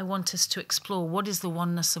 I want us to explore what is the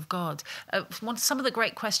oneness of God. Some of the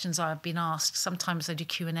great questions I've been asked, sometimes I do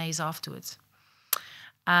Q&As afterwards.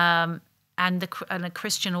 And a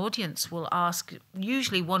Christian audience will ask,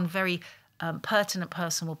 usually one very pertinent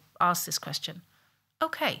person will ask this question.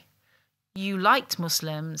 Okay, you liked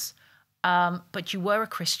Muslims, but you were a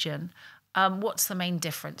Christian. What's the main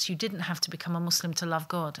difference? You didn't have to become a Muslim to love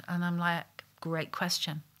God. And I'm like, great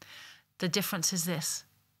question. The difference is this,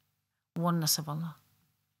 oneness of Allah.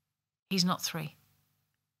 He's not three.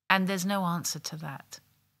 And there's no answer to that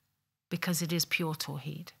because it is pure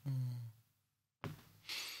Tawheed.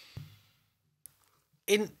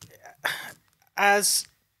 As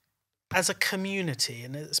a community,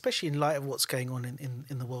 and especially in light of what's going on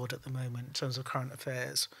in the world at the moment in terms of current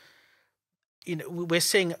affairs, we're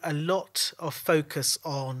seeing a lot of focus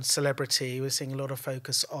on celebrity. We're seeing a lot of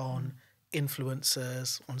focus on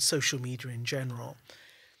influencers, on social media in general.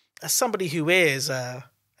 As somebody who is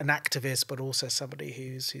an activist, but also somebody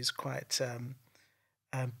who's quite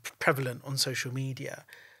prevalent on social media,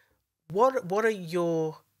 what are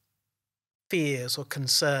your fears or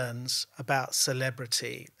concerns about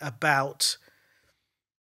celebrity, about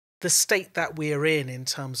the state that we're in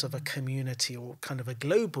terms of a community or kind of a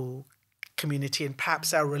global community, and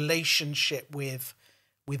perhaps our relationship with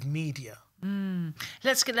media?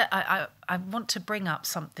 I want to bring up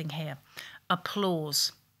something here.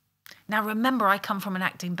 Applause. Now, remember, I come from an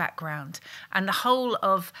acting background, and the whole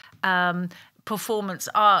of performance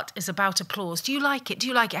art is about applause. Do you like it? Do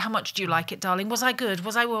you like it? How much do you like it, darling? Was I good?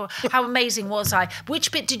 How amazing was I?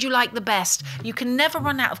 Which bit did you like the best? You can never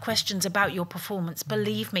run out of questions about your performance.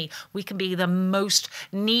 Believe me, we can be the most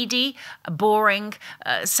needy, boring,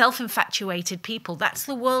 self-infatuated people. That's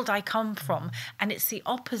the world I come from. And it's the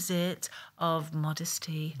opposite of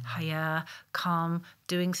modesty, haya, calm,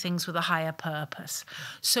 doing things with a higher purpose.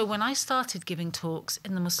 So when I started giving talks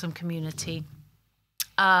in the Muslim community,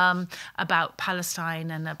 about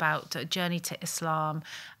Palestine and about journey to Islam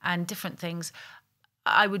and different things,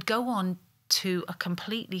 I would go on to a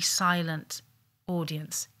completely silent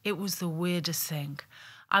audience. It was the weirdest thing.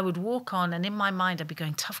 I would walk on and in my mind I'd be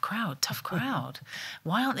going, tough crowd, tough crowd.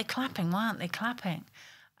 Why aren't they clapping? Why aren't they clapping?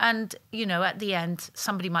 And, at the end,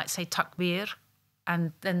 somebody might say takbir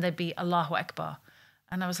and then there'd be Allahu Akbar.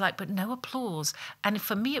 And I was like, but no applause. And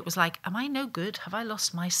for me, it was like, am I no good? Have I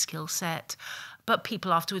lost my skill set? But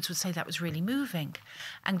people afterwards would say that was really moving.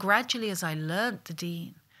 And gradually, as I learnt the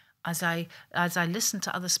deen, as I listened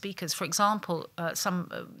to other speakers, for example,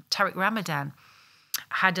 Tariq Ramadan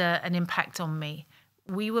had an impact on me.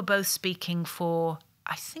 We were both speaking for,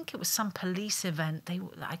 I think it was some police event.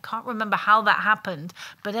 I can't remember how that happened.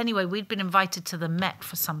 But anyway, we'd been invited to the Met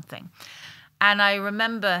for something. And I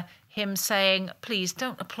remember him saying, please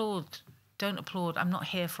don't applaud. Don't applaud. I'm not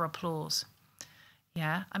here for applause.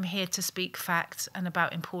 Yeah, I'm here to speak facts and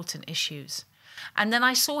about important issues. And then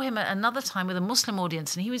I saw him at another time with a Muslim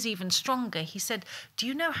audience, and he was even stronger. He said, do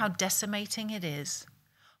you know how decimating it is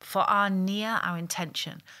for our niyyah, our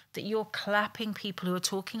intention, that you're clapping people who are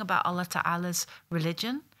talking about Allah Ta'ala's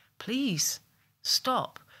religion? Please,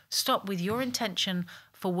 stop. Stop with your intention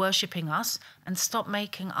for worshipping us, and stop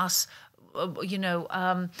making us,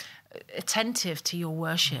 attentive to your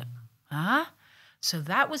worship. Huh? So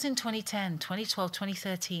that was in 2010, 2012,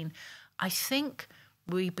 2013. I think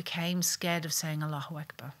we became scared of saying Allahu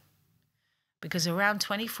Akbar. Because around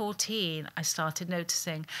 2014, I started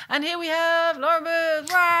noticing, and here we have Lorman.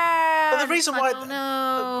 Well, the reason why,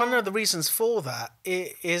 no. one of the reasons for that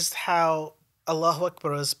is how Allahu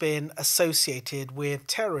Akbar has been associated with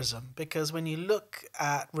terrorism. Because when you look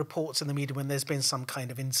at reports in the media when there's been some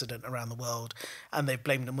kind of incident around the world and they've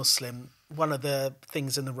blamed a Muslim, one of the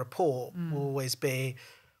things in the report will always be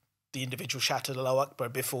the individual shouted Allahu Akbar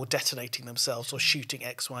before detonating themselves or shooting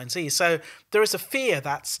X, Y, and Z. So there is a fear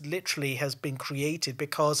that's literally has been created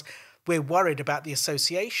because we're worried about the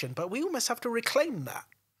association, but we almost have to reclaim that.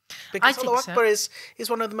 Because Allahu Akbar is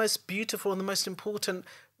one of the most beautiful and the most important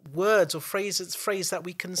words or phrase that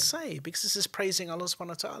we can say, because this is praising Allah subhanahu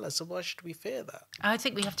wa ta'ala. So why should we fear that? I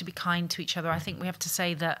think we have to be kind to each other. I think we have to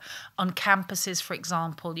say that on campuses, for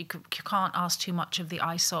example, you can't ask too much of the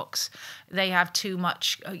ISOCs. They have too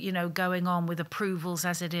much, going on with approvals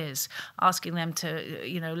as it is. Asking them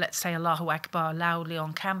to, let's say Allahu Akbar loudly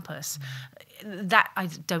on campus. That I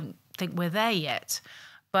don't think we're there yet.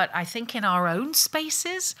 But I think in our own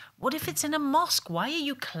spaces, what if it's in a mosque? Why are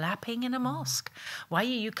you clapping in a mosque? Why are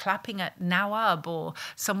you clapping at Nawab or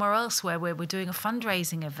somewhere else where we're doing a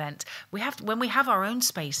fundraising event? When we have our own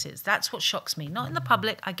spaces, that's what shocks me. Not in the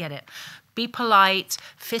public, I get it. Be polite,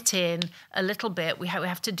 fit in a little bit. We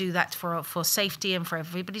have to do that for safety and for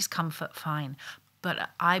everybody's comfort, fine. But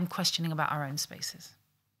I'm questioning about our own spaces.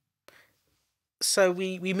 So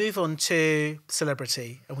we move on to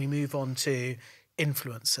celebrity and we move on to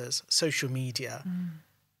influencers, social media.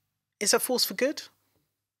 Is a force for good?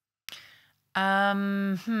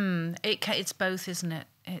 It's both, isn't it?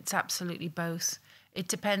 It's absolutely both. It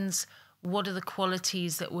depends what are the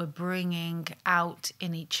qualities that we're bringing out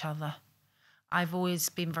in each other. I've always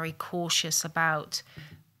been very cautious about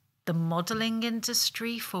the modelling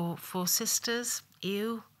industry for sisters.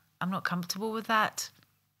 Ew, I'm not comfortable with that,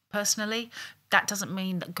 personally. That doesn't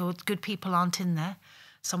mean that good people aren't in there.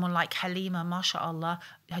 Someone like Halima, mashallah,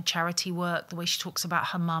 her charity work, the way she talks about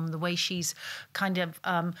her mum, the way she's kind of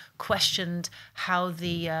questioned how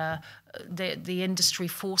the industry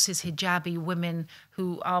forces hijabi women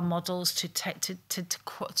who are models to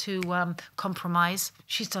compromise.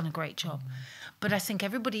 She's done a great job. But I think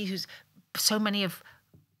so many of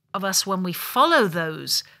us, when we follow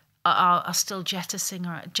those, are still jettisoning.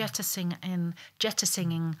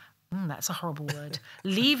 That's a horrible word.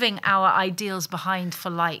 Leaving our ideals behind for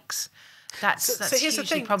likes. That's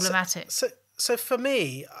hugely problematic. So for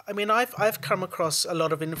me, I mean, I've come across a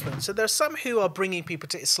lot of influence. So there are some who are bringing people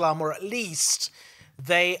to Islam, or at least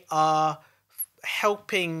they are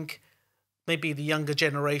helping maybe the younger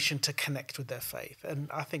generation to connect with their faith. And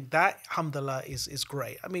I think that, alhamdulillah, is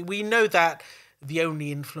great. I mean, we know that the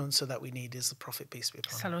only influencer that we need is the Prophet, peace be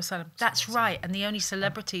upon him. That's right. And the only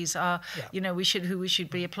celebrities are, who we should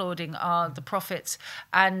be applauding are the prophets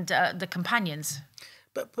and the companions.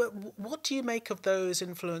 But what do you make of those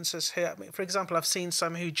influencers here? I mean, for example, I've seen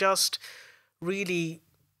some who just really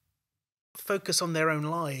focus on their own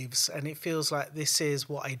lives, and it feels like this is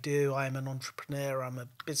what I do. I am an entrepreneur. I'm a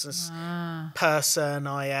business person.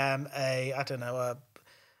 I am a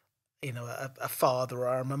father, or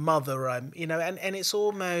I'm a mother, and it's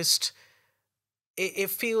almost, it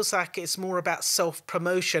feels like it's more about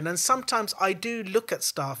self-promotion. And sometimes I do look at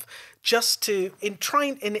stuff just to, in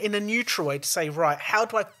a neutral way, to say, right, how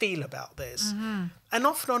do I feel about this? And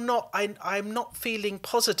often or not, I'm not feeling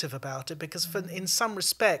positive about it, because in some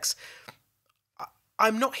respects,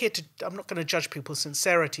 I'm not going to judge people's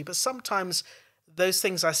sincerity, but sometimes those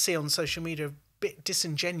things I see on social media bit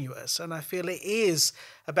disingenuous, and I feel it is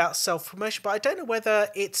about self-promotion. But I don't know whether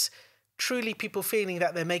it's truly people feeling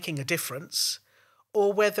that they're making a difference,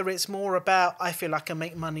 or whether it's more about, I feel like I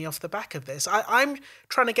make money off the back of this. I'm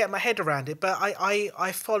trying to get my head around it, but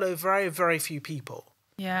I follow very, very few people.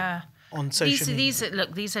 Yeah. On social media.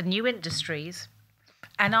 These are new industries.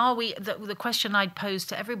 And are we, the question I'd pose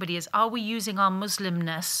to everybody is, are we using our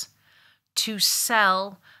Muslimness to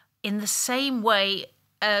sell in the same way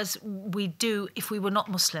as we do if we were not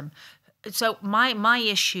Muslim? So my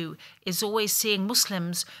issue is always seeing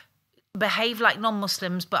Muslims behave like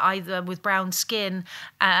non-Muslims, but either with brown skin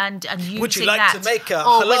and using Would you like to make a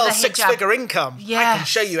halal six-figure income? Yes, I can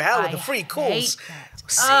show you how with a free course.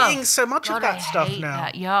 Seeing so much of that stuff now.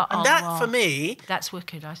 That. Yeah. And that, for me... That's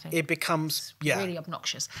wicked, I think. It becomes, really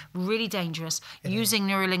obnoxious, really dangerous. Using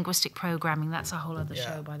neurolinguistic programming, that's a whole other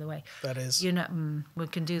show, by the way. That is. You know, we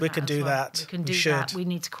can do that. We can do that. We can do that. We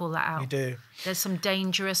need to call that out. We do. There's some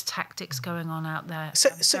dangerous tactics going on out there.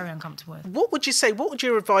 Very uncomfortable with. What would you say? What would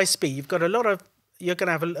your advice be? You've got a lot of... You're going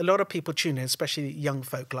to have a lot of people tune in, especially young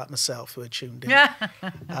folk like myself who are tuned in.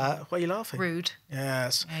 Why are you laughing? Rude.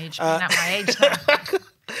 Yes. At my age now.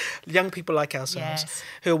 Young people like ourselves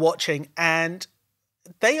who are watching, and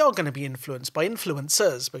they are going to be influenced by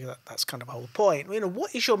influencers, because that's kind of the whole point. You know,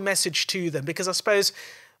 what is your message to them? Because I suppose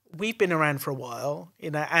we've been around for a while,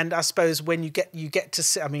 you know, and I suppose when you get to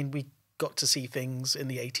see, I mean, we got to see things in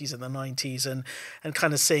the 80s and the 90s and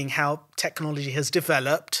kind of seeing how technology has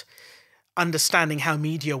developed, understanding how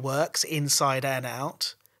media works inside and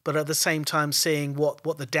out, but at the same time seeing what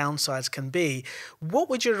the downsides can be. What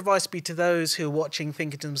would your advice be to those who are watching,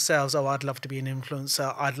 thinking to themselves, oh, I'd love to be an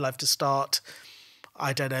influencer, I'd love to start,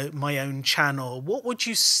 I don't know, my own channel? What would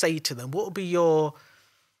you say to them? What would be your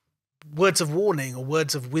words of warning or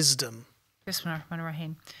words of wisdom?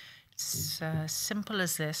 Bismillahirrahmanirrahim. It's simple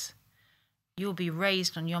as this. You'll be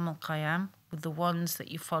raised on Yom Al-Qiyam with the ones that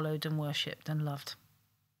you followed and worshipped and loved.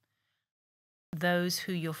 Those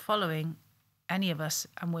who you're following, any of us,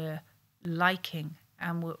 and we're liking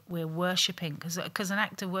and we're worshipping, because an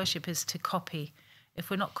act of worship is to copy. If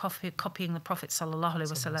we're not copying the Prophet sallallahu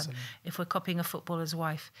alaihi wasallam, if we're copying a footballer's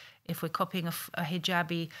wife, if we're copying a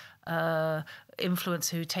hijabi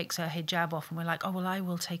influencer who takes her hijab off, and we're like, oh well, I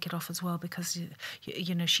will take it off as well because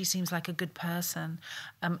you know she seems like a good person.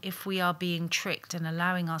 If we are being tricked and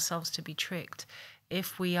allowing ourselves to be tricked,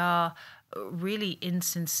 if we are really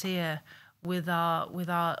insincere with our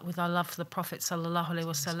love for the Prophet sallallahu alaihi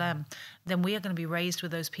wasallam, then we are going to be raised with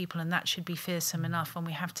those people, and that should be fearsome enough. And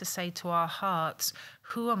we have to say to our hearts,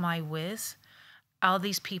 who am I with? Are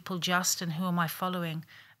these people just, and who am I following?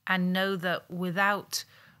 And know that without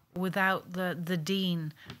the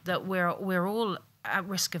deen, that we're all at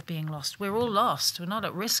risk of being lost. We're all lost. We're not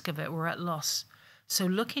at risk of it. We're at loss. So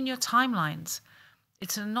look in your timelines.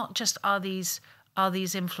 It's not just are these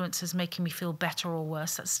influencers making me feel better or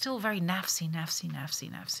worse? That's still very nafsi.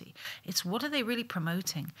 It's what are they really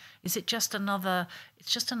promoting? Is it just another,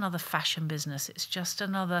 it's just another fashion business. It's just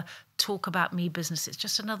another talk about me business. It's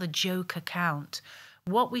just another joke account.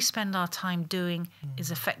 What we spend our time doing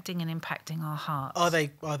is affecting and impacting our hearts.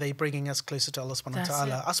 Are they bringing us closer to Allah subhanahu wa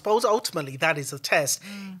ta'ala? I suppose ultimately that is the test.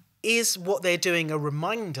 Is what they're doing a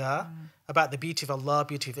reminder about the beauty of Allah,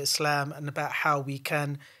 beauty of Islam, and about how we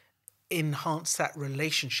can enhance that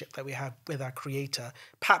relationship that we have with our Creator?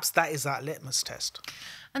 Perhaps that is that litmus test.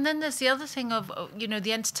 And then there's the other thing of, you know,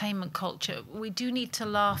 the entertainment culture. We do need to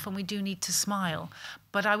laugh and we do need to smile.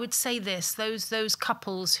 But I would say this, those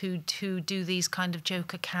couples who do these kind of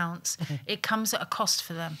joke accounts, it comes at a cost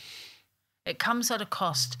for them. It comes at a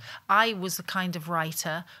cost. I was the kind of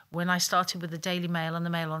writer when I started with the Daily Mail and the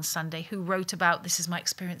Mail on Sunday who wrote about, this is my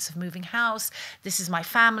experience of moving house, this is my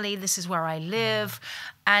family, this is where I live.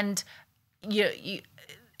 And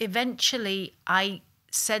eventually I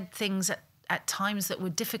said things at times that were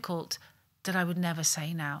difficult that I would never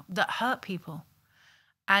say now, that hurt people.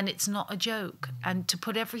 And it's not a joke. And to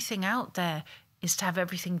put everything out there is to have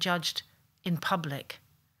everything judged in public,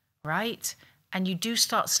 right? And you do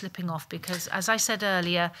start slipping off because, as I said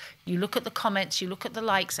earlier, you look at the comments, you look at the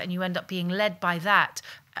likes, and you end up being led by that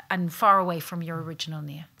and far away from your original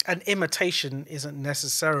niyyah. And imitation isn't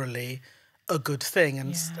necessarily a good thing.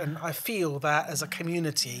 And I feel that as a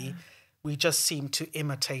community, we just seem to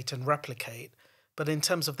imitate and replicate. But in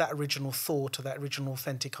terms of that original thought or that original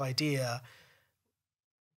authentic idea,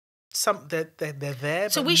 they're there.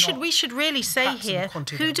 So we should really say here,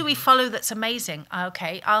 who do we follow that's amazing?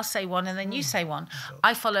 Okay, I'll say one and then you say one.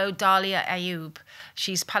 I follow Dalia Ayoub.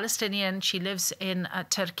 She's Palestinian. She lives in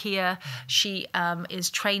Turkey. She is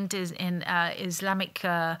trained in Islamic,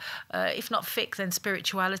 if not fiqh, then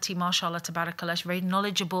spirituality. MashaAllah, tabarakallah. She's very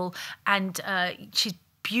knowledgeable and she's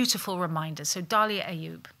beautiful reminders. So Dalia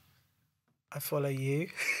Ayoub. I follow you.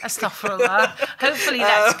 Astaghfirullah. Hopefully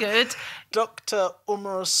that's good. Dr.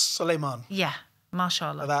 Umar Suleiman. Yeah,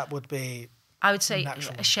 mashallah. That would be... I would say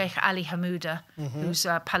natural. Sheikh Ali Hamouda, who's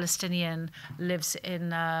Palestinian, lives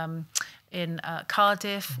in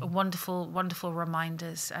Cardiff. Wonderful, wonderful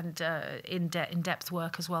reminders and in-depth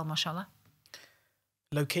work as well, mashallah.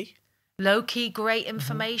 Low-key? Low-key, great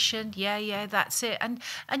information. Yeah, that's it. And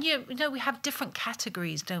you know, we have different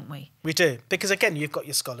categories, don't we? We do. Because, again, you've got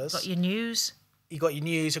your scholars. Got your news. You've got your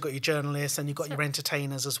news, you've got your journalists, and you've got your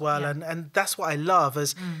entertainers as well. Yeah. And that's what I love,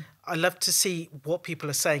 is I love to see what people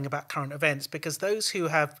are saying about current events, because those who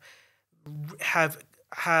have I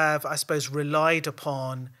suppose, relied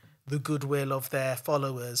upon the goodwill of their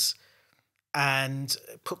followers and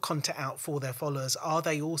put content out for their followers, are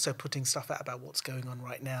they also putting stuff out about what's going on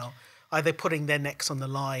right now? Are they putting their necks on the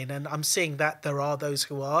line? And I'm seeing that there are those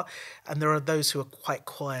who are, and there are those who are quite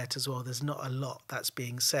quiet as well. There's not a lot that's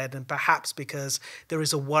being said, and perhaps because there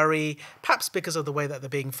is a worry, perhaps because of the way that they're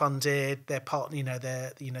being funded, their part, the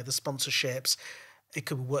sponsorships. It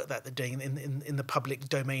could be work that they're doing in the public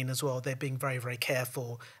domain as well. They're being very, very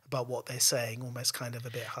careful about what they're saying, almost kind of a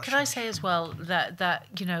bit hush. Can I say as well that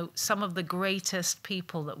some of the greatest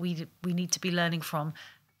people that we need to be learning from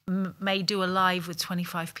may do a live with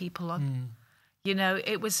 25 people on.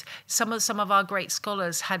 It was some of our great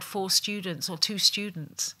scholars had 4 students or 2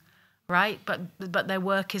 students, right? But their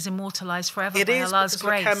work is immortalized forever by Allah's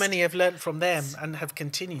grace. Look how many have learnt from them and have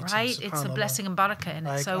continued. Right, it's a blessing and barakah in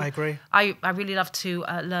it. I agree. I really love to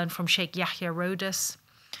learn from Sheikh Yahya Rodas.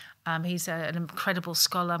 He's an incredible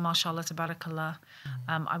scholar, mashallah, tabarakallah.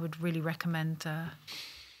 I would really recommend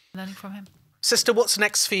learning from him. Sister, what's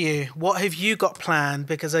next for you? What have you got planned?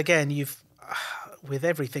 Because again, you've, with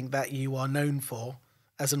everything that you are known for,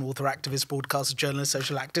 as an author, activist, broadcaster, journalist,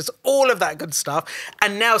 social activist, all of that good stuff,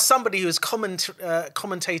 and now somebody who is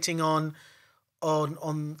commentating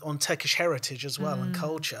on Turkish heritage as well and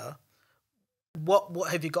culture.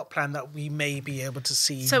 What have you got planned that we may be able to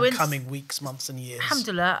see in coming weeks, months and years?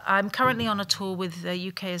 Alhamdulillah, I'm currently on a tour with the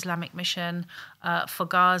UK Islamic Mission for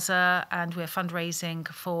Gaza, and we're fundraising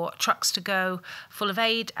for trucks to go full of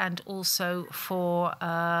aid and also for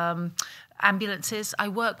ambulances. I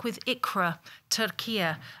work with ICRA Turkey,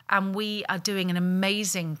 and we are doing an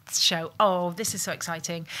amazing show. Oh, this is so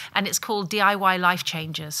exciting. And it's called DIY Life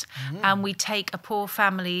Changers. And we take a poor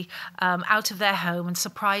family out of their home and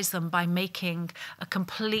surprise them by making a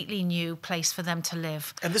completely new place for them to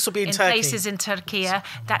live. And this will be in Turkey? Places in Turkey.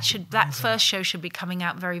 That first show should be coming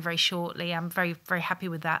out very, very shortly. I'm very, very happy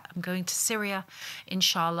with that. I'm going to Syria,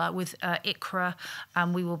 inshallah, with ICRA,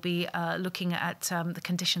 and we will be looking at the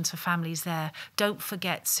conditions for families there. Don't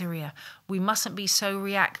forget Syria. We mustn't be so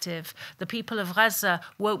reactive. The people of Gaza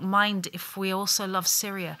won't mind if we also love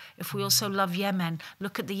Syria, if we also love Yemen.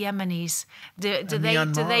 Look at the Yemenis. Do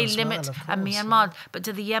they limit Myanmar? But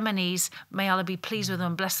do the Yemenis, may Allah be pleased with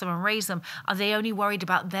them, bless them and raise them, are they only worried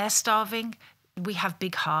about their starving? We have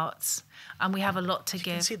big hearts and we have a lot to give.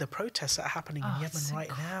 You can see the protests that are happening in Yemen right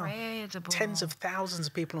now. Tens of thousands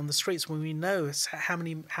of people on the streets when we know how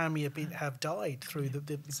many have died through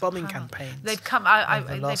the bombing campaigns. They've come out.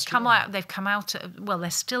 Well, they're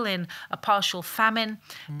still in a partial famine.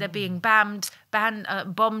 They're being bombed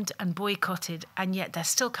and boycotted, and yet they're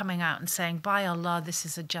still coming out and saying, by Allah, this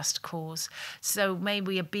is a just cause. So may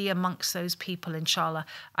we be amongst those people, inshallah.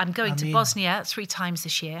 I'm going to Bosnia 3 times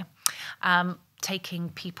this year. Taking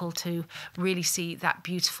people to really see that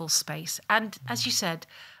beautiful space. And as you said,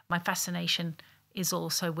 my fascination is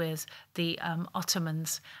also with the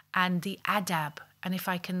Ottomans and the adab. And if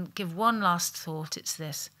I can give one last thought, it's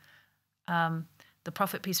this. The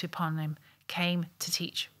Prophet, peace be upon him, came to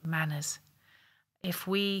teach manners. If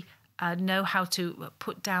we know how to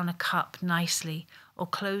put down a cup nicely, or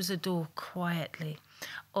close a door quietly,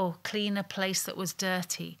 or clean a place that was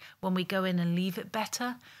dirty, when we go in and leave it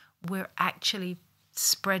better, we're actually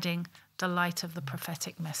spreading the light of the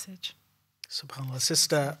prophetic message. SubhanAllah.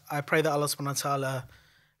 Sister, I pray that Allah subhanahu wa ta'ala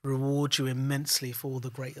reward you immensely for all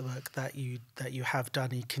the great work that you have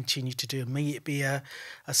done and you continue to do. And may it be a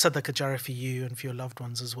sadaqah jariyah for you and for your loved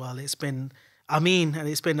ones as well. It's been and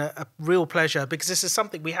it's been a real pleasure, because this is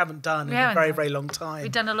something we haven't done in a very, very long time.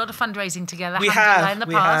 We've done a lot of fundraising together. We have in the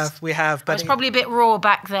past. We have. But it was probably a bit raw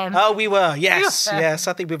back then. Oh, we were. Yes, yes.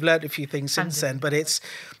 I think we've learned a few things since then. But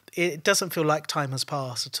it doesn't feel like time has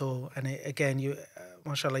passed at all. And again, you,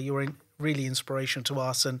 mashallah, you were really inspirational to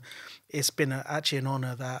us, and it's been actually an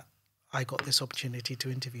honour that I got this opportunity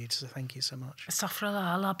to interview you. So thank you so much.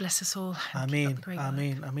 Astaghfirullah, Allah bless us all.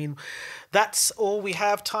 Ameen. That's all we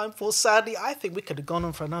have time for. Sadly, I think we could have gone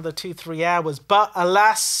on for another 2-3 hours, but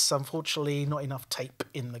alas, unfortunately, not enough tape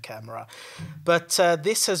in the camera. But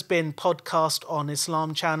this has been Podcast on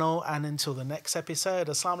Islam channel, and until the next episode,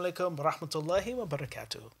 Assalamu alaikum wa rahmatullahi wa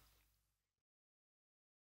barakatuh.